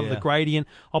colour to another, the gradient.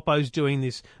 Oppo's doing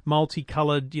this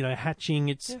multicoloured, hatching.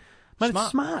 It's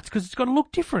smart because it's got to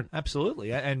look different.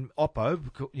 Absolutely. And Oppo,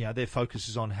 their focus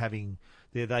is on having...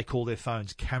 They call their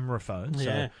phones camera phones.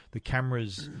 So the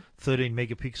camera's 13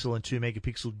 megapixel and 2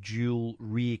 megapixel dual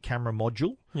rear camera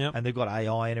module. Yep. And they've got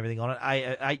AI and everything on it.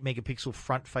 8 megapixel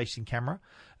front facing camera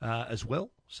as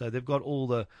well. So they've got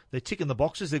they're ticking the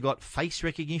boxes. They've got face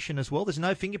recognition as well. There's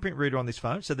no fingerprint reader on this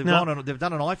phone. So they've done an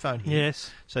iPhone here.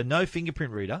 Yes. So no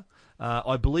fingerprint reader.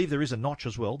 I believe there is a notch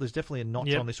as well. There's definitely a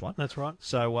notch on this one. That's right.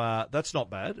 So that's not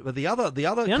bad. But the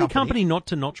only company not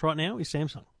to notch right now is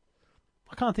Samsung.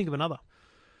 I can't think of another.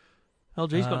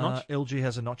 LG's got notch. LG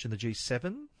has a notch in the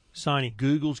G7. Sony.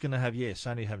 Google's going to have,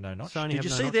 Sony have no notch. Did you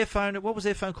see their phone? What was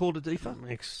their phone called at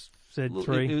DIFA?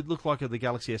 XZ3. It looked like the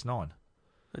Galaxy S9.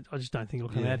 I just don't think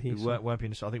it'll come out here. It won't be.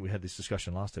 I think we had this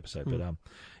discussion last episode. But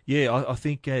I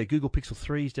think Google Pixel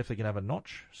 3 is definitely going to have a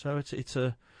notch. So it's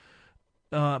a...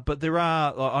 but there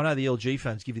are... I know the LG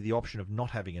phones give you the option of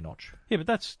not having a notch. Yeah, but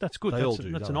that's good.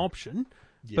 That's an option.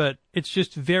 Yeah. But it's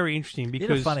just very interesting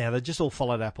because... It's funny how they just all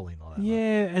followed Apple in like that.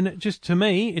 Yeah, and to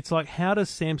me, it's like, how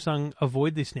does Samsung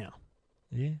avoid this now?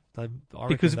 Yeah,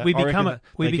 because we become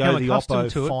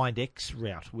accustomed to it. Find X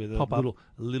route with a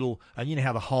little, and you know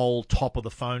how the whole top of the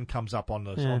phone comes up on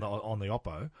the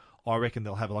Oppo. I reckon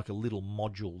they'll have like a little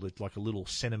module, that's like a little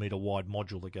centimetre wide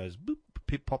module that goes boop,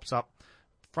 pops up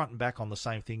front and back on the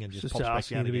same thing and just pops back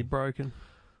down to again. Be broken.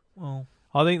 Well,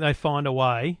 I think they find a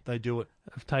way. They do it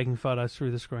of taking photos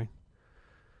through the screen.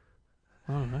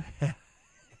 I don't know.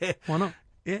 Why not?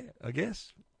 Yeah, I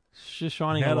guess. It's just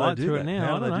shining a light through it now.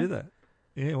 How do they do that?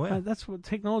 Yeah, well, that's what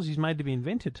technology is made to be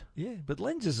invented. Yeah, but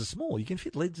lenses are small. You can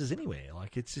fit lenses anywhere.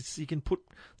 Like it's you can put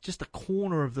just the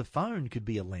corner of the phone could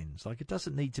be a lens. Like it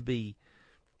doesn't need to be,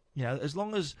 as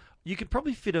long as you could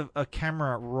probably fit a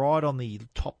camera right on the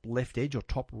top left edge or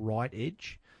top right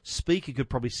edge. speaker could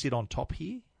probably sit on top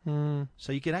here.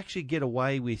 So you could actually get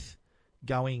away with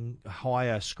going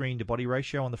higher screen-to-body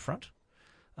ratio on the front.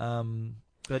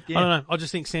 But yeah. I don't know. I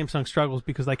just think Samsung struggles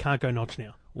because they can't go notch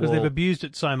now. Because they've abused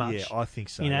it so much. Yeah, I think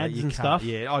so. In ads and stuff.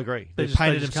 Yeah, I agree. They They've just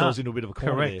painted themselves can't. into a bit of a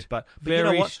corner Correct. there. But Very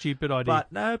you know what? stupid idea.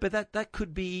 But that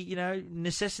could be,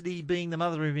 necessity being the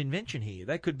mother of invention here.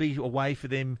 That could be a way for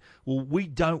them, well, we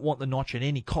don't want the notch at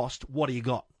any cost. What do you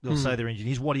got? They'll say their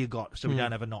engineers, what do you got? So we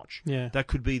don't have a notch. Yeah. That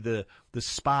could be the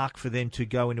spark for them to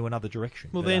go into another direction.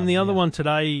 Well, then the other one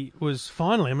today was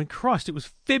finally, Christ, it was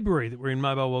February that we're in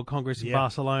Mobile World Congress in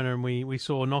Barcelona, and we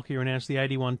saw Nokia announce the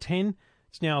 8110.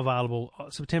 It's now available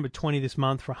September 20 this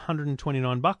month for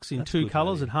 $129 in two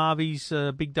colours at Harvey's,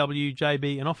 Big W,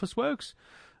 JB and Officeworks.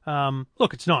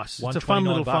 Look, it's nice. It's a fun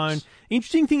little phone.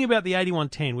 Interesting thing about the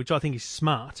 8110, which I think is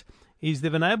smart, is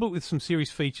they've enabled it with some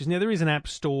serious features. Now, there is an app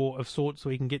store of sorts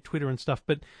where you can get Twitter and stuff,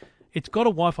 but it's got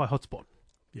a Wi-Fi hotspot.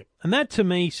 Yep. And that, to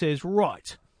me, says,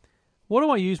 right, what do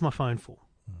I use my phone for?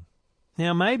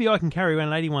 Now, maybe I can carry around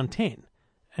an 8110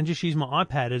 and just use my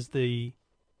iPad as the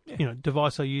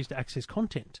device I use to access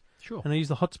content. Sure. And I use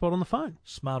the hotspot on the phone.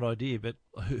 Smart idea, but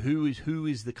who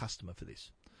is the customer for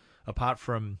this? Apart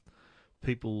from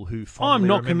people who I'm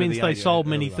not convinced the they sold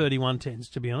many 3110s,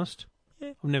 3110s, to be honest.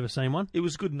 Yeah. I've never seen one. It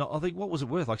was good. I think, what was it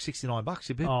worth? Like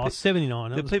 $69. Oh,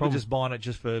 79. The people just buying it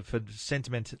just for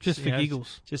sentiment. Just for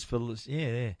giggles. Just for,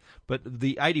 yeah. But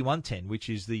the 8110, which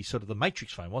is the sort of the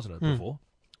Matrix phone, wasn't it, before?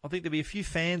 I think there'll be a few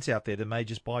fans out there that may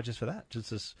just buy just for that, just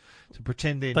to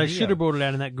pretend they're They Neo. should have brought it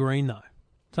out in that green, though.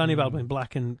 It's only available in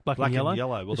black and yellow.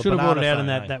 Well, they the should have brought it out phone,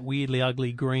 in that weirdly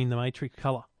ugly green, the Matrix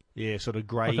colour. Yeah, sort of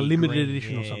grey. Like a limited green,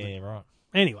 edition or something. Yeah, right.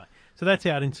 Anyway, so that's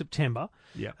out in September.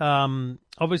 Yeah.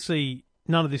 Obviously,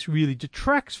 none of this really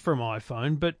detracts from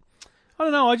iPhone, but I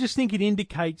don't know. I just think it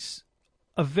indicates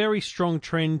a very strong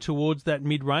trend towards that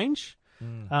mid-range.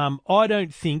 I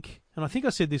don't think, and I think I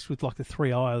said this with like the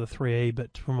 3i or the 3e,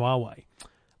 but from Huawei,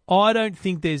 I don't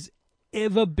think there's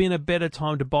ever been a better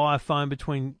time to buy a phone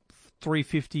between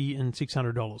 $350 and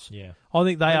 $600. Yeah. I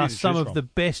think they are some of the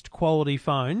best quality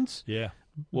phones. Yeah.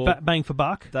 Well, bang for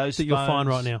buck that you'll find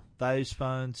right now. Those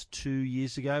phones 2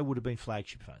 years ago would have been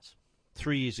flagship phones.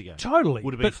 3 years ago. Totally.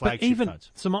 Would have been flagship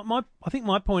phones. So I think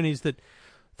my point is that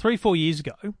 3-4 years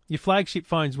ago, your flagship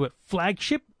phones were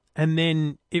flagship, and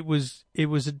then it was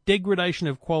a degradation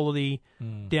of quality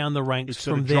down the ranks it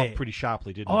sort from of there. dropped pretty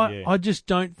sharply, didn't it? Yeah. I just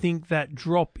don't think that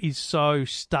drop is so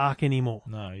stark anymore.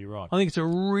 No, you're right. I think it's a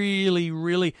really,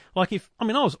 really... I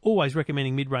was always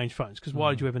recommending mid-range phones, because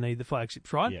why did you ever need the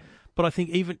flagships, right? Yeah. But I think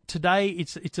even today,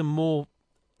 it's a more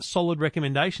solid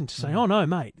recommendation to say, oh, no,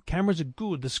 mate, the cameras are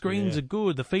good, the screens are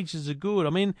good, the features are good. I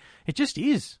mean, it just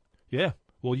is. Yeah.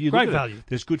 Well, you Great look at value. it.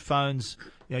 There's good phones.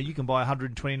 You can buy a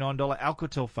 $129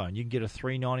 Alcatel phone. You can get a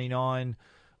 $399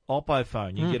 Oppo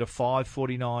phone. You can get a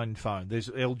 $549 phone. There's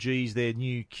LG's, their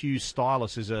new Q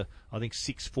Stylus is a, I think,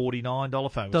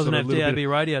 $649 phone. Doesn't have DAB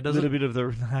radio, does it? A little bit of the...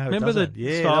 No, remember the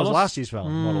Yeah, Stylus? that was last year's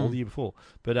phone, not all the year before.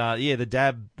 But the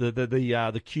DAB,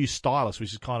 the Q Stylus,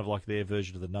 which is kind of like their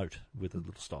version of the Note with a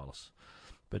little stylus.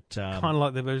 But kind of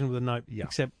like their version with the Note,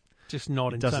 except just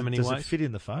not in so many ways. Does it fit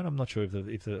in the phone? I'm not sure if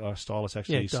the stylus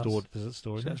actually is stored. Does it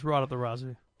store in there? It's right up the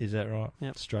Raspberry. Is that right?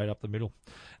 Yep. Straight up the middle.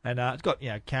 And it's got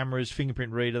cameras,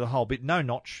 fingerprint reader, the whole bit. No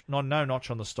notch on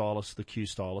the stylus, the Q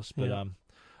stylus. But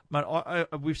mate,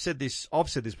 we've said this. I've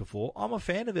said this before. I'm a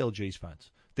fan of LG's phones.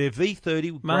 Their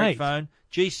V30, great phone.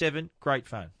 G7, great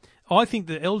phone. I think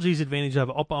that LG's advantage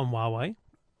over Oppo and Huawei,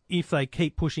 if they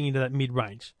keep pushing into that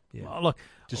mid-range. Yeah. Look,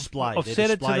 display. I've said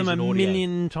it to them a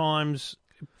million times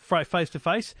face to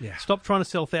face. Stop trying to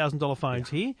sell $1,000 phones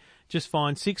here. Just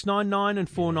find $699 and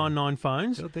 $499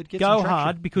 phones. Go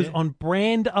hard because on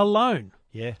brand alone.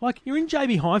 Yeah. Like you're in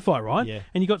JB Hi-Fi, right? Yeah.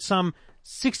 And you got some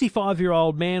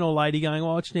 65-year-old man or lady going,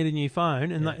 "Oh, I just need a new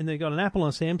phone," and they've got an Apple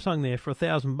and a Samsung there for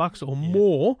 $1,000 or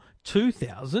more,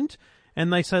 $2,000.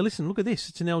 And they say, "Listen, look at this.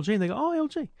 It's an LG." And they go, "Oh,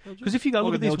 LG." Because if you go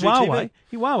look at this Huawei,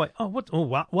 oh, what? Oh,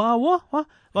 what?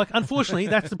 Like, unfortunately,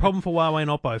 that's the problem for Huawei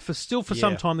and Oppo. For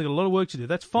some time, they've got a lot of work to do.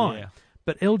 That's fine. Yeah.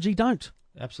 But LG don't.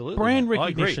 Absolutely. Brand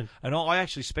recognition. I agree. And I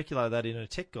actually speculated that in a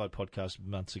Tech Guide podcast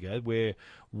months ago, where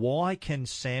why can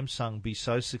Samsung be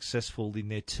so successful in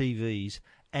their TVs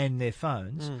and their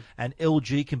phones, and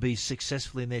LG can be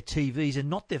successful in their TVs and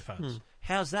not their phones?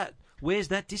 How's that? Where's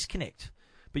that disconnect?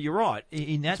 But you're right.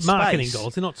 In that it's marketing space,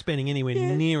 dollars. They're not spending anywhere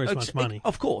near as much money.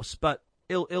 Of course, but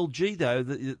LG, though,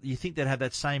 you think they'd have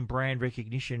that same brand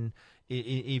recognition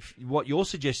if what you're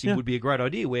suggesting would be a great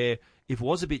idea, where if it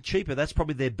was a bit cheaper, that's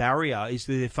probably their barrier, is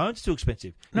that their phone's too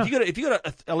expensive. No. If you got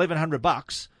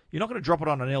 $1,100, You're not going to drop it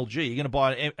on an LG. You're going to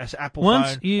buy an Apple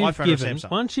Once phone, you've iPhone, given, or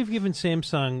Samsung. Once you've given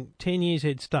Samsung 10 years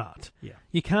head start, Yeah.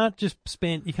 you can't just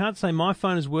spend. You can't say my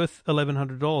phone is worth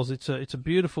 $1,100. It's a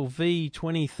beautiful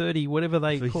V2030, whatever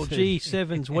they call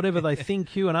G7s, whatever they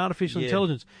think you, and artificial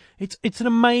intelligence. It's an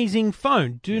amazing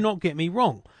phone. Do not get me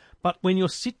wrong. But when you're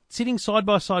sitting side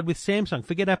by side with Samsung,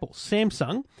 forget Apple,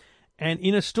 Samsung, and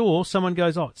in a store someone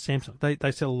goes, oh, it's Samsung.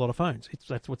 They sell a lot of phones.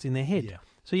 That's what's in their head. Yeah.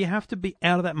 So you have to be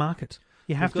out of that market.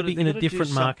 You have to be in a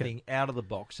different market. Out of the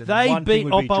box. And they beat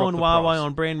Oppo and Huawei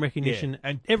on brand recognition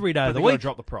and every day of the week. They've got to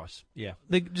drop the price. Yeah,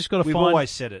 they just got to. We've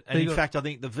always said it, and in fact, I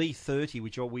think the V30,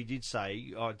 which we did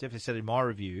say, I definitely said in my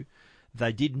review,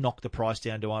 they did knock the price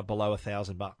down to below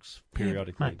 $1,000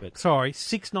 periodically. Mate, but sorry,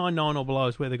 $699 or below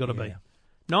is where they've got to be.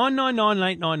 $999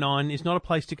 and $899 is not a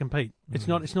place to compete. It's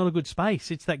not. It's not a good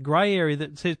space. It's that grey area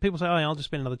that says people say, "Oh, I'll just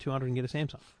spend another $200 and get a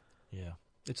Samsung." Yeah.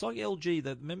 It's like LG.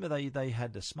 Remember they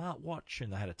had a smartwatch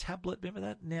and they had a tablet. Remember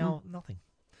that? Now nothing.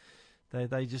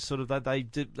 They just sort of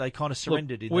they kind of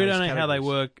surrendered. Look, in we those don't know how they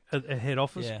categories. work at head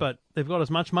office, but they've got as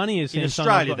much money as in Samsung.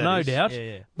 Australia, I've got no doubt.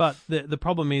 Yeah. But the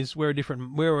problem is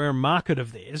we're a market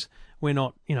of theirs. We're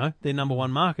not, their number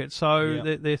one market. So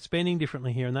they're spending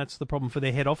differently here, and that's the problem for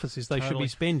their head offices. They should be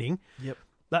spending. Yep.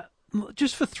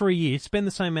 Just for 3 years, spend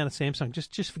the same amount of Samsung,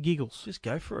 just for giggles. Just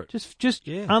go for it. Just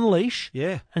unleash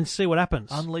and see what happens.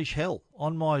 Unleash hell.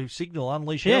 On my signal,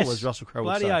 unleash hell, as Russell Crowe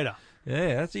would say. Gladiator.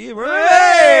 Yeah, that's it.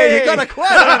 Hey! You got a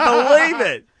quote. I don't believe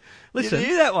it. Listen, you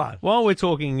knew that one. While we're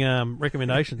talking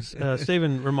recommendations,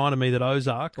 Stephen reminded me that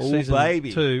Ozark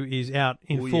season 2 is out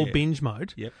in full binge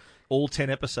mode. Yep. All 10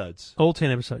 episodes.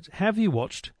 Have you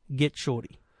watched Get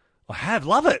Shorty? I have.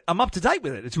 Love it. I'm up to date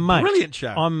with it. It's a brilliant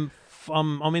show.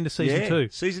 I'm into season 2.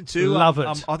 Season 2. Love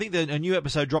it. I think a new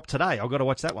episode dropped today. I've got to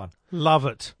watch that one. Love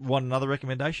it. Want another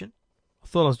recommendation? I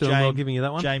thought I was doing well giving you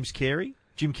that one. Jim Carrey.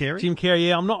 Jim Carrey.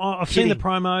 Yeah, I'm not. I've seen the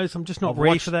promos. I'm just not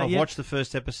ready for that yet. I've watched the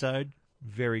first episode.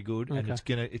 Very good, and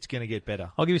it's gonna get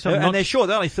better. I'll give you something. And they're short.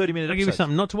 They're only 30-minute episodes. I'll give you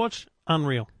something not to watch.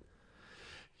 Unreal.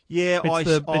 Yeah, it's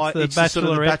the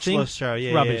Bachelor show.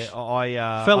 Yeah, rubbish.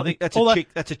 Yeah. I think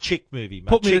that's a chick movie.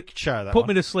 Put me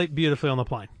to sleep beautifully on the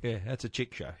plane. Yeah, that's a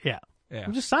chick show. Yeah. Yeah.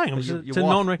 I'm just saying.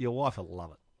 Your wife will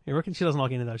love it. You reckon she doesn't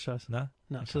like any of those shows? No,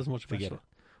 she doesn't watch Bachelor. Forget it.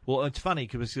 Well, it's funny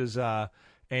because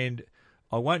and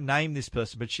I won't name this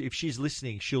person, but if she's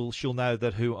listening, she'll know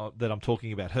that that I'm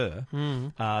talking about her.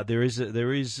 There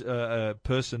is a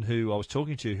person who I was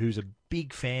talking to who's a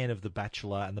big fan of The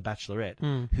Bachelor and The Bachelorette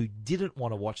who didn't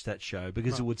want to watch that show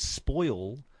because it would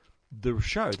spoil the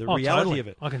show, the reality of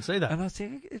it. I can see that. And I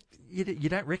said, you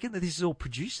don't reckon that this is all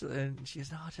produced? And she goes,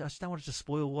 no, I just don't want it to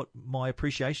spoil my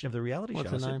appreciation of the reality show.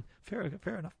 What's her name? Fair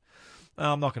enough.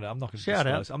 I'm not going to shout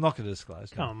disclose. out. I'm not going to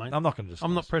disclose. Come on, mate. I'm not going to disclose.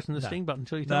 I'm not pressing the sting button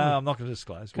until you tell me. No, I'm not going to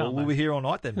disclose. Well, we'll be here all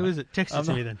night then. Who is it? Text it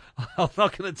to me then. I'm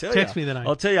not going to tell you. Text me the name.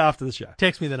 I'll tell you after the show.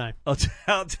 Text me the name. I'll tell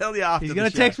you after the show. He's going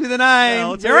to text me the name.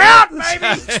 No, You're out, baby!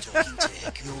 Blokes Talking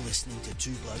Tech. You're listening to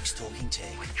Two Blokes Talking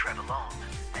Tech. With Trevor Long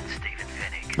and Stephen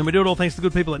Fennick. And we do it all thanks to the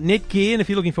good people at Netgear. And if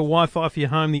you're looking for Wi-Fi for your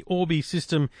home, the Orbi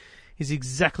system is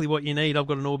exactly what you need. I've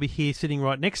got an Orbi here sitting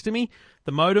right next to me.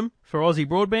 The modem for Aussie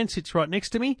Broadband sits right next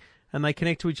to me, and they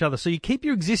connect to each other. So you keep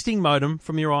your existing modem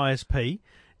from your ISP.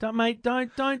 Don't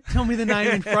tell me the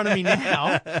name in front of me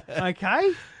now.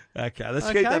 Okay? Okay,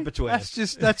 let's keep that between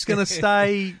us. That's going to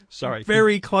stay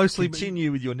very closely.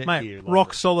 Continue with your Netgear.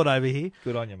 Rock solid over here.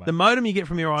 Good on you, mate. The modem you get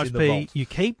from your ISP, you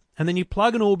keep, and then you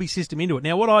plug an Orbi system into it.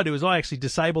 Now, what I do is I actually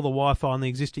disable the Wi-Fi on the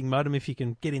existing modem if you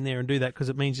can get in there and do that, because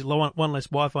it means you want one less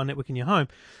Wi-Fi network in your home.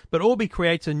 But Orbi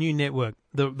creates a new network.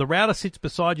 The router sits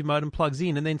beside your modem, plugs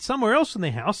in, and then somewhere else in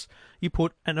the house, you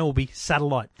put an Orbi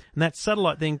satellite. And that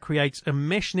satellite then creates a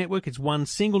mesh network. It's one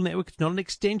single network. It's not an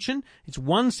extension. It's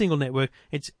one single network.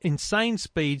 It's insane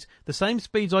speeds. The same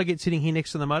speeds I get sitting here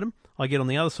next to the modem, I get on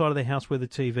the other side of the house where the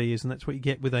TV is, and that's what you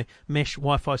get with a mesh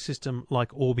Wi-Fi system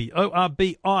like Orbi.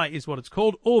 ORBI is what it's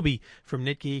called, Orbi from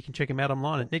Netgear. You can check them out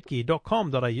online at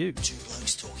netgear.com.au. Two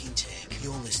Blokes Talking Tech.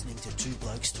 You're listening to Two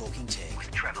Blokes Talking Tech.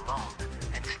 With Trevor Long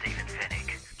and Stephen Fennick.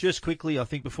 Just quickly, I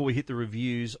think before we hit the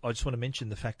reviews, I just want to mention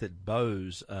the fact that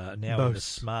Bose are now in the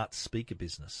smart speaker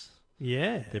business.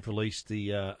 Yeah. They've released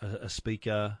a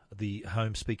speaker, the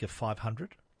Home Speaker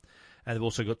 500, and they've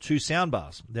also got two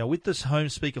soundbars. Now, with this Home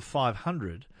Speaker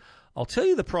 500, I'll tell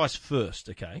you the price first,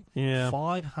 okay? Yeah.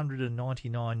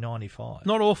 $599.95.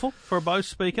 Not awful for a Bose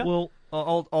speaker. Well,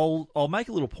 I'll make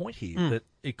a little point here that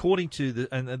according to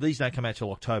and these don't come out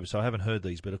till October, so I haven't heard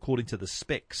these, but according to the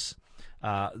specs,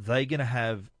 they're going to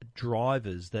have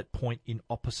drivers that point in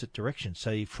opposite directions.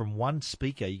 So from one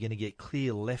speaker, you're going to get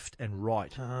clear left and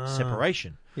right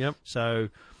separation. Yep. So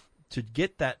to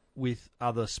get that with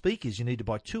other speakers, you need to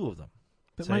buy 2 of them.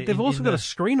 But, So mate, they've also got a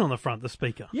screen on the front, the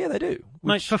speaker. Yeah, they do.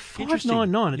 Mate, for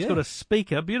 $5.99, it's got a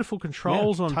speaker, beautiful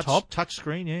controls on top. Touch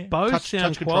screen, yeah. Bose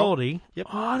sound quality. Yep.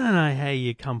 I don't know how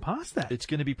you come past that. It's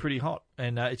going to be pretty hot.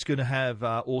 And it's going to have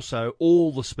also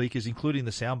all the speakers, including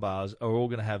the soundbars, are all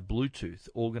going to have Bluetooth,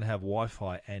 all going to have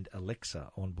Wi-Fi and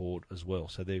Alexa on board as well.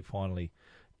 So they're finally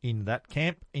in that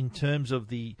camp. In terms of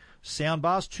the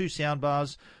soundbars, 2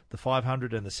 soundbars, the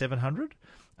 500 and the 700.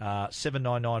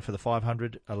 $799 for the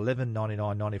 500,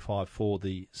 $1199.95 for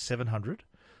the 700.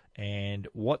 And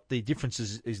what the difference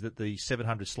is that the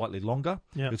 700 is slightly longer.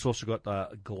 Yep. It's also got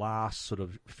a glass sort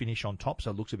of finish on top, so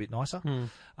it looks a bit nicer.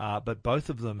 But both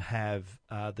of them have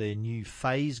their new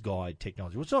phase guide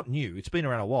technology. Well, it's not new. It's been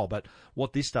around a while. But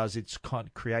what this does, it kind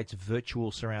of creates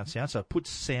virtual surround sound. So it puts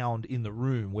sound in the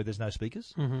room where there's no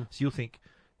speakers. So you'll think,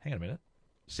 hang on a minute,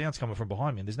 sound's coming from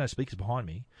behind me and there's no speakers behind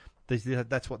me.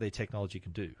 That's what their technology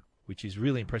can do, which is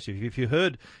really impressive. If you've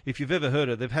ever heard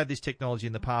it, they've had this technology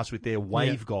in the past with their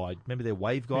wave guide. Remember their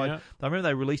wave guide? Yeah. I remember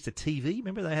they released a TV.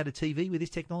 Remember they had a TV with this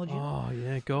technology? Oh,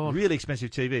 yeah, God. Really expensive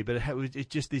TV, but it's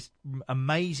just this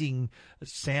amazing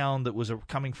sound that was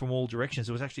coming from all directions.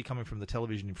 It was actually coming from the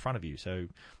television in front of you. So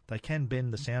they can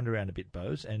bend the sound around a bit,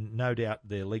 Bose, and no doubt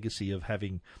their legacy of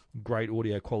having great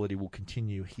audio quality will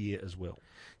continue here as well.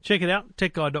 Check it out,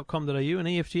 techguide.com.au and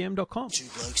EFTM.com. 2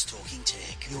 Blokes Talking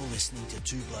Tech. You're listening to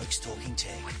 2 Blokes Talking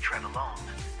Tech. With Trevor Long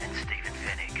and Stephen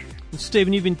Finnick.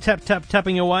 Stephen, you've been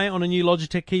tapping away on a new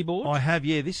Logitech keyboard. I have,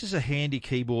 yeah. This is a handy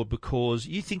keyboard because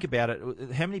you think about it,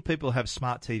 how many people have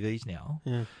smart TVs now?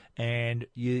 Yeah. And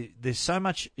there's so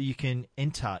much you can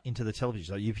enter into the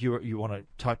television. So if you want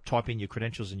to type in your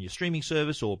credentials in your streaming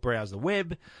service or browse the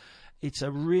web, it's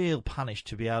a real punish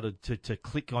to be able to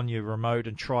click on your remote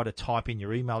and try to type in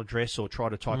your email address or try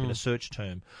to type in a search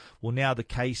term. Well, now the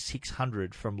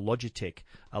K600 from Logitech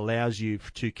allows you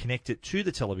to connect it to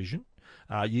the television.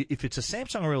 If it's a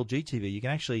Samsung or LG TV, you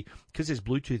can actually, because there's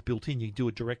Bluetooth built in, you can do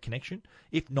a direct connection.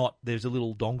 If not, there's a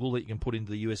little dongle that you can put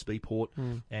into the USB port.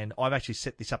 And I've actually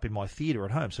set this up in my theatre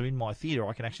at home. So in my theatre,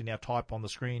 I can actually now type on the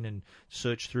screen and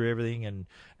search through everything.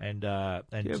 And do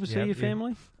you ever see your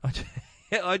family?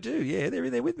 Yeah, I do. Yeah, they're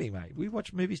in there with me, mate. We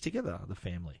watch movies together, the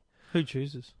family. Who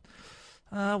chooses?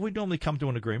 We normally come to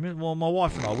an agreement. Well, my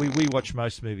wife and I, we watch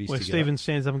most movies Where together. Stephen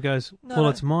stands up and goes, No.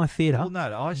 it's my theatre. Well,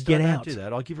 no, I Get don't out. do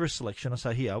that. I give her a selection. I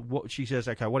say, here, she says,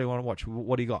 okay, what do you want to watch?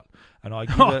 What do you got? And I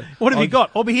give Oh, her... what have you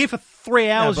got? I'll be here for 3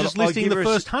 hours but just I listing give the her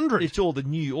first 100. It's all the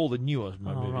newer movies,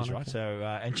 right, right? okay.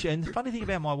 So, and the funny thing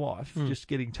about my wife, just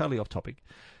getting totally off topic,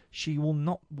 she will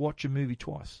not watch a movie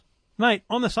twice. Mate,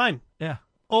 I'm the same. Yeah.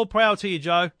 All proud to you,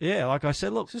 Joe. Yeah, like I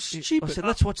said, look, It's stupid. I said,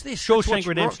 let's watch this. Shawshank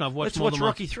Redemption I've watched more Let's than watch once.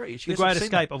 Rocky 3. The Great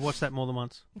Escape, I've watched that more than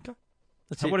once. Okay.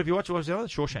 That's So it. what have you watched? What was the other?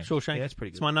 Shawshank. Shawshank. Yeah, that's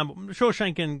pretty good. It's my number.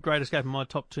 Shawshank and Great Escape are my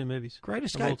top 2 movies. Great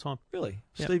Escape. Of all time. Really?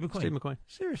 Yep. Steve McQueen? Steve McQueen.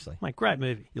 Seriously? Mate, great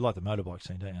movie. You like the motorbike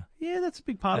scene, don't you? Yeah, that's a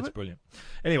big part That's of it. brilliant.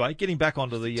 Anyway, getting back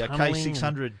onto the Tunnelling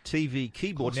K600 TV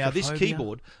keyboard. Now, this claustrophobia.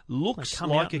 keyboard They looks come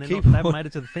like out a and keyboard. they haven't made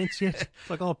it to the fence yet. It's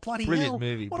like, oh, bloody Brilliant hell.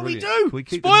 movie, What brilliant. do we do? Can we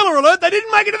keep Spoiler alert, they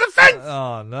didn't make it to the fence!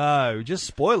 Oh, no. Just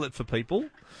spoil it for people.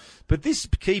 But this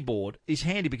keyboard is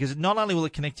handy because not only will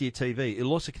it connect to your TV,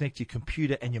 it'll also connect to your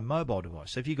computer and your mobile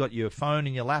device. So if you've got your phone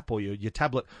in your lap or your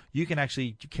tablet, you can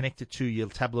actually connect it to your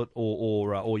tablet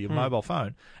or your mobile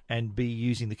phone and be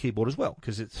using the keyboard as well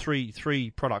because it's three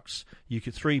products. You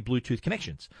get 3 Bluetooth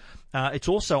connections. It's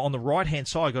also on the right-hand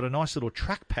side got a nice little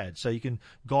trackpad so you can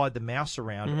guide the mouse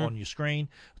around on your screen.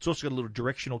 It's also got a little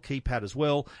directional keypad as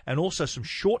well and also some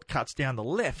shortcuts down the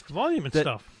left. Volume and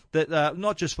stuff. That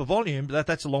not just for volume,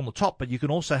 that's along the top, but you can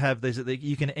also have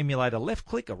you can emulate a left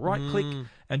click, a right click,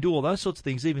 and do all those sorts of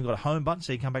things. Even got a home button,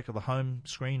 so you can come back to the home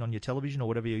screen on your television or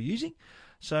whatever you're using.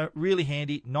 So really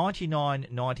handy,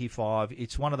 $99.95.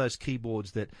 It's one of those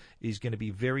keyboards that is going to be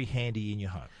very handy in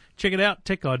your home. Check it out,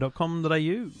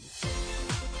 techguide.com.au.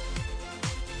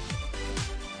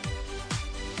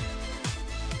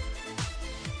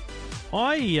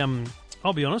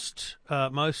 I'll be honest,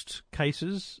 most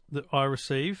cases that I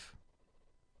receive,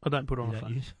 I don't put on a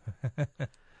phone.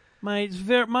 Mate,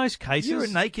 it's most cases. You're a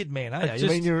naked man, aren't you? Just- You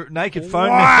mean you're a naked phone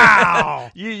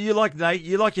Wow! man? you like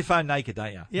your phone naked,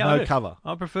 don't you? Yeah, I no do. cover.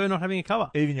 I prefer not having a cover.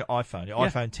 Even your iPhone, Yeah.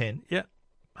 iPhone 10. Yeah,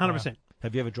 100%.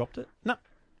 Have you ever dropped it? No.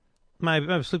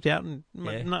 Maybe slipped out and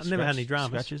Yeah. never had any dramas.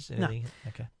 Scratches, No. anything?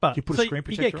 Okay. But Do you put so a screen you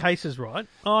protector get on? cases right.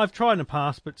 Oh, I've tried in the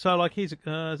past, but so like here's is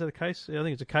that a case? Yeah, I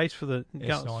think it's a case for the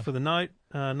S9. for the Note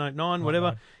 9, whatever.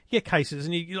 9. You get cases,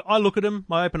 and I look at them,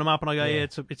 I open them up, and I go, Yeah.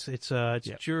 it's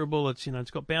durable, it's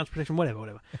it's got bounce protection,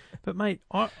 whatever. But, mate,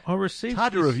 I received... It's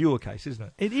hard to review a case, isn't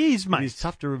it? It is, mate. It is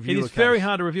tough to review It a is case. very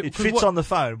hard to review. It fits on the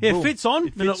phone. Yeah, Boom. it fits on,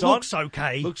 It and fits it looks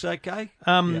okay. Looks okay.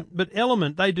 But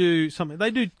Element, they do something. They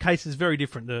do cases very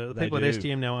different. The people at do.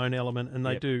 STM now own Element, and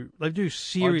they do I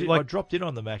serious. I dropped in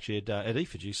on them actually at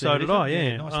EFG. So did I.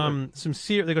 Yeah. Nice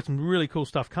work. They've got some really cool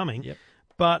stuff coming. Yep.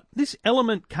 But this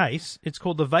Element case, it's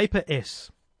called the Vapor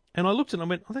S, and I looked at it and I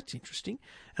went, "Oh, that's interesting."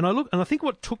 And I think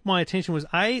what took my attention was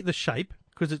A, the shape,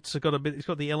 because it's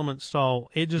got the Element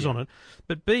style edges on it,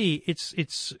 but B, it's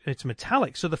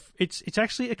metallic, so it's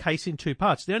actually a case in two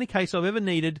parts. The only case I've ever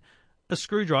needed a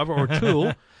screwdriver or a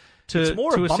tool It's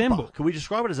more to a bumper. assemble. Can we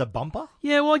describe it as a bumper?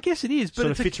 Yeah, well, I guess it is, but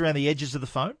Sort of fits around the edges of the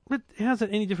phone. But how's it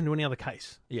any different to any other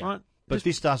case? Yeah. Right? But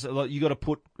this does. You got to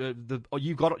put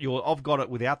I've got it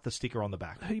without the sticker on the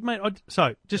back. Mate,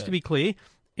 just to be clear,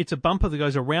 it's a bumper that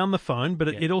goes around the phone, but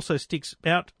it also sticks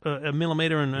out a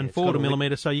millimetre and forward a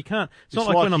millimetre, so you can't. It's not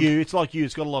like when I'm. It's like you.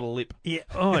 It's got a lot of lip. Yeah.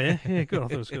 Oh yeah. Yeah. Good. I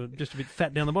thought it was just a bit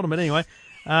fat down the bottom, but anyway.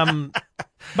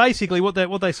 Basically, what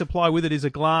they supply with it is a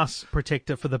glass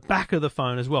protector for the back of the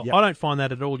phone as well. Yep. I don't find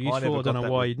that at all useful. I don't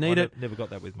know why you'd need it. Never got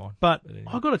that with mine. But anyway.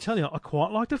 I've got to tell you, I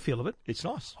quite like the feel of it. It's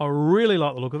nice. I really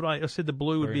like the look of it. I said the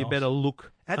blue would Very be a better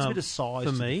look. Adds a bit of size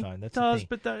for to me. the phone. That's it does, the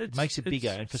thing. but It makes it bigger.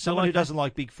 And for still someone who okay. doesn't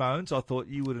like big phones, I thought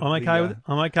you would. I'm okay with it.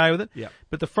 I'm okay with it. Yeah.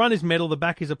 But the front is metal, the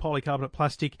back is a polycarbonate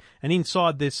plastic, and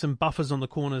inside there's some buffers on the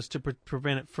corners to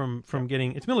prevent it from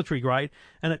getting. It's military grade,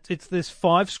 and there's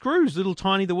 5 screws, little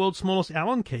tiny, the world's smallest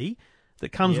Allen key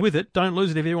that comes with it. Don't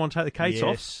lose it if you want to take the case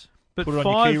off. But put it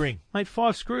on your keyring. Mate,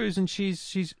 5 screws, and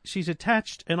she's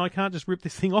attached, and I can't just rip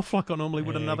this thing off like I normally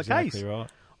would another case. Right.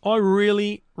 I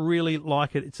really, really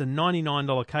like it. It's a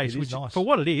 $99 case, which nice. for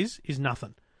what it is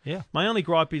nothing. Yeah. My only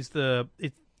gripe is the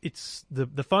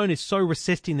phone is so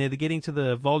recessed in there that getting to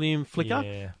the volume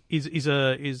flicker is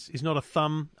not a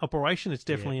thumb operation. It's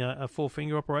definitely a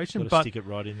 4-finger operation. Got to stick it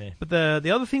right in there. But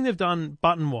the other thing they've done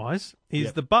button wise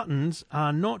is the buttons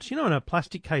are not. In a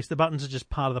plastic case, the buttons are just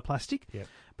part of the plastic. Yep.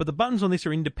 But the buttons on this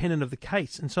are independent of the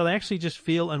case, and so they actually just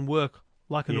feel and work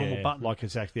like a normal button. Like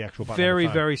it's actually the actual button. Very, on the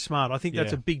phone. very smart. I think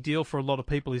that's a big deal for a lot of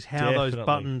people is how those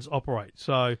buttons operate.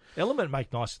 So Element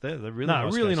make nice. They're really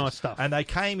nice. Really cases. nice stuff. And they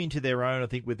came into their own, I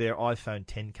think, with their iPhone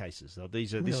 10 cases. So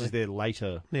this is their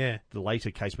later, the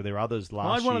later case. But there are others last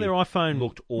year. I had one of their iPhone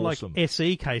looked awesome. like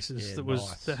SE cases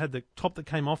nice. that had the top that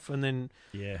came off and then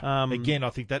again, I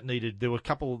think that needed. There were a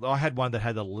couple. I had one that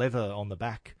had a leather on the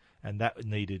back, and that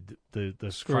needed the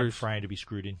front frame to be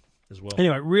screwed in as well.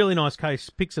 Anyway, really nice case.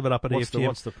 Pics of it up at EFTM.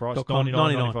 What's the price?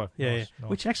 $99. Yeah, Nice.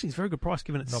 Which actually is a very good price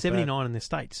given it's Not $79 bad. in the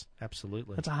States.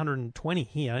 Absolutely. That's $120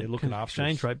 here. They're looking after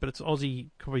exchange us. rate, but it's Aussie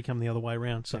probably come the other way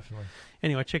around. So Definitely.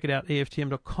 anyway, check it out,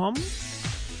 EFTM.com.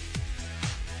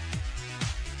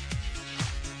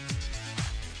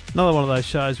 Another one of those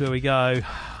shows where we go,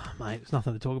 mate, there's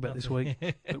nothing to talk about this week,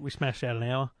 but we smashed out an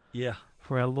hour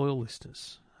for our loyal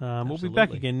listeners. We'll be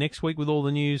back again next week with all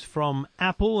the news from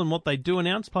Apple and what they do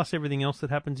announce, plus everything else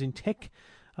that happens in tech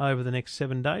over the next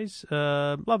 7 days.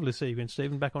 Lovely to see you again,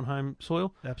 Stephen, back on home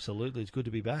soil. Absolutely. It's good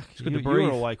to be back. It's good to breathe. You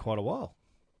were away quite a while.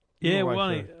 Yeah, well,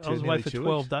 I was away for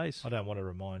 12 days. I don't want to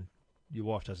remind. Your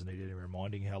wife doesn't need any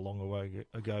reminding how long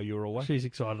ago you were away. She's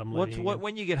excited I'm leaving.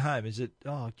 When you get home, is it,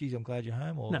 oh, geez, I'm glad you're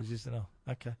home? Or No. is this,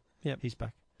 okay. Yep. He's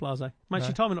back. Blase. Mate, No.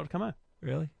 she told me not to come home.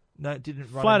 Really? No, it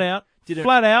didn't run.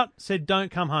 Flat out, said don't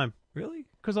come home. Really?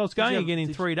 Because I was going again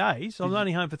in 3 days. I was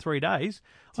only home for 3 days.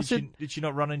 Did she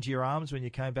not run into your arms when you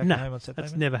came back no, home on Saturday?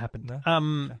 That's never happened. No?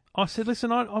 Okay. I said,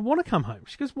 listen, I want to come home.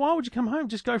 She goes, why would you come home?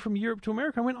 Just go from Europe to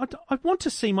America. I went, I want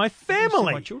to see my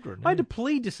family. my children. I had to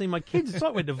plead to see my kids. It's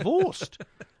like we're divorced.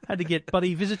 Had to get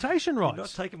buddy visitation rights. You're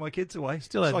not taking my kids away.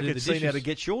 Still it's had to like do it's the seen how dishes. to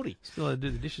get shorty. Still had to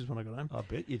do the dishes when I got home. I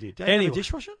bet you did. Don't you have a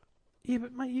dishwasher? Yeah,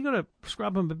 but mate, you got to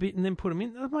scrub them a bit and then put them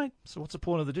in. Mate, So what's the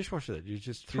point of the dishwasher then? You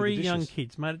just do 3 the young dishes?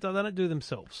 kids, mate. They don't do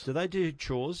themselves. Do they do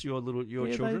chores? Your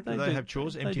Yeah, children? they do they do. have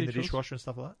chores? They Emptying do the chores. dishwasher and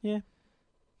stuff like that? Yeah.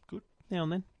 Good. Now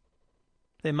and then.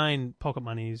 Their main pocket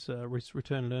money is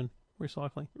return and earn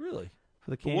recycling Really? for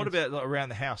the But cans. what about like, around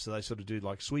the house? Do they sort of do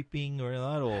like sweeping or anything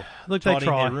like that, or Look, they tidying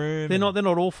try. their room? They're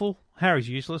not awful. Harry's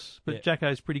useless, but Yeah.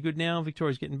 Jacko's pretty good now.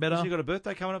 Victoria's getting better. Has he got a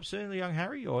birthday coming up soon, the young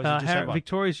Harry, or is it just had one?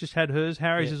 Victoria's just had hers.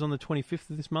 Harry's Yeah. is on the 25th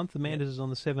of this month. Amanda's is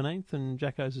on the 17th, and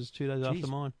Jacko's is 2 days after Jeez,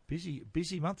 mine.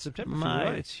 Busy month, September. for you, Mate,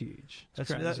 eh? it's huge. It's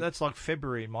crazy. That's like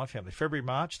February in my family. February,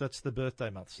 March, that's the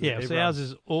birthday month. So yeah, so everyone's- ours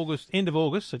is end of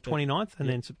August, so 29th, and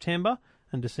then September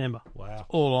and December. Wow,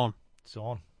 All on. it's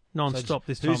on. Non-stop So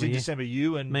this time who's of in year. December?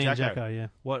 You and Me Jacko. and Jacko, yeah.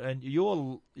 What? And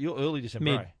you're early December.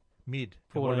 Mid. eh? Mid. And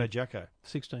 14. what about Jacko?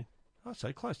 16. Oh,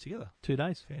 so close together. 2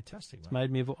 days. Fantastic, mate.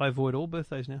 Made me I avoid all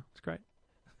birthdays now. It's great.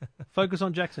 Focus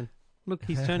on Jackson. Look,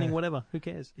 he's turning whatever. Who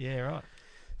cares? Yeah, right.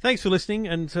 Thanks for listening,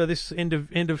 and this end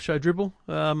of show dribble.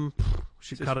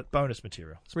 Should cut it. Bonus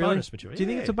material. It's Really? bonus material. Do you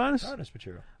think it's a bonus? Bonus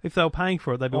material. If they were paying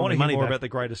for it, they'd be I want wanting to hear money more back. about The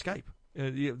Great Escape. A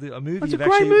movie. It's a you've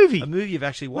great actually, movie. A movie you've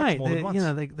actually watched Mate, more than once. you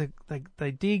know,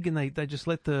 they dig and they just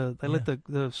let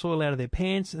the soil out of their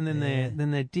pants, and then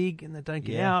they dig and they don't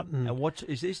get out. And what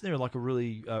isn't there like a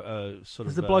really sort there's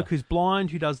of the bloke who's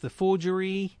blind who does the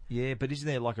forgery. Yeah, but isn't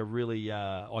there like a really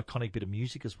iconic bit of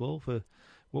music as well for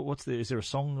what's there? Is there a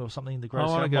song or something in The Great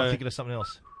Escape? I'm thinking of something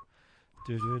else.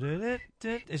 Is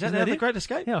that The Great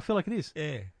Escape? Yeah, I feel like it is.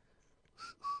 Yeah.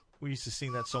 We used to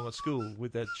sing that song at school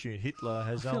with that tune. Hitler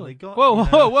has only got.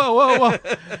 Whoa!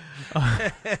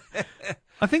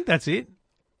 I think that's it.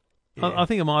 Yeah. I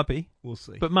think it might be. We'll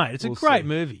see. But mate, it's a great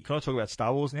movie. Can I talk about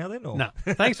Star Wars now then? Or? No.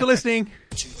 Thanks for listening.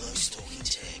 Two Blokes Talking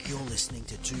Tech. You're listening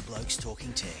to Two Blokes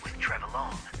Talking Tech. With Trevor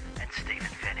Long and Stephen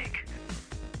Fennick.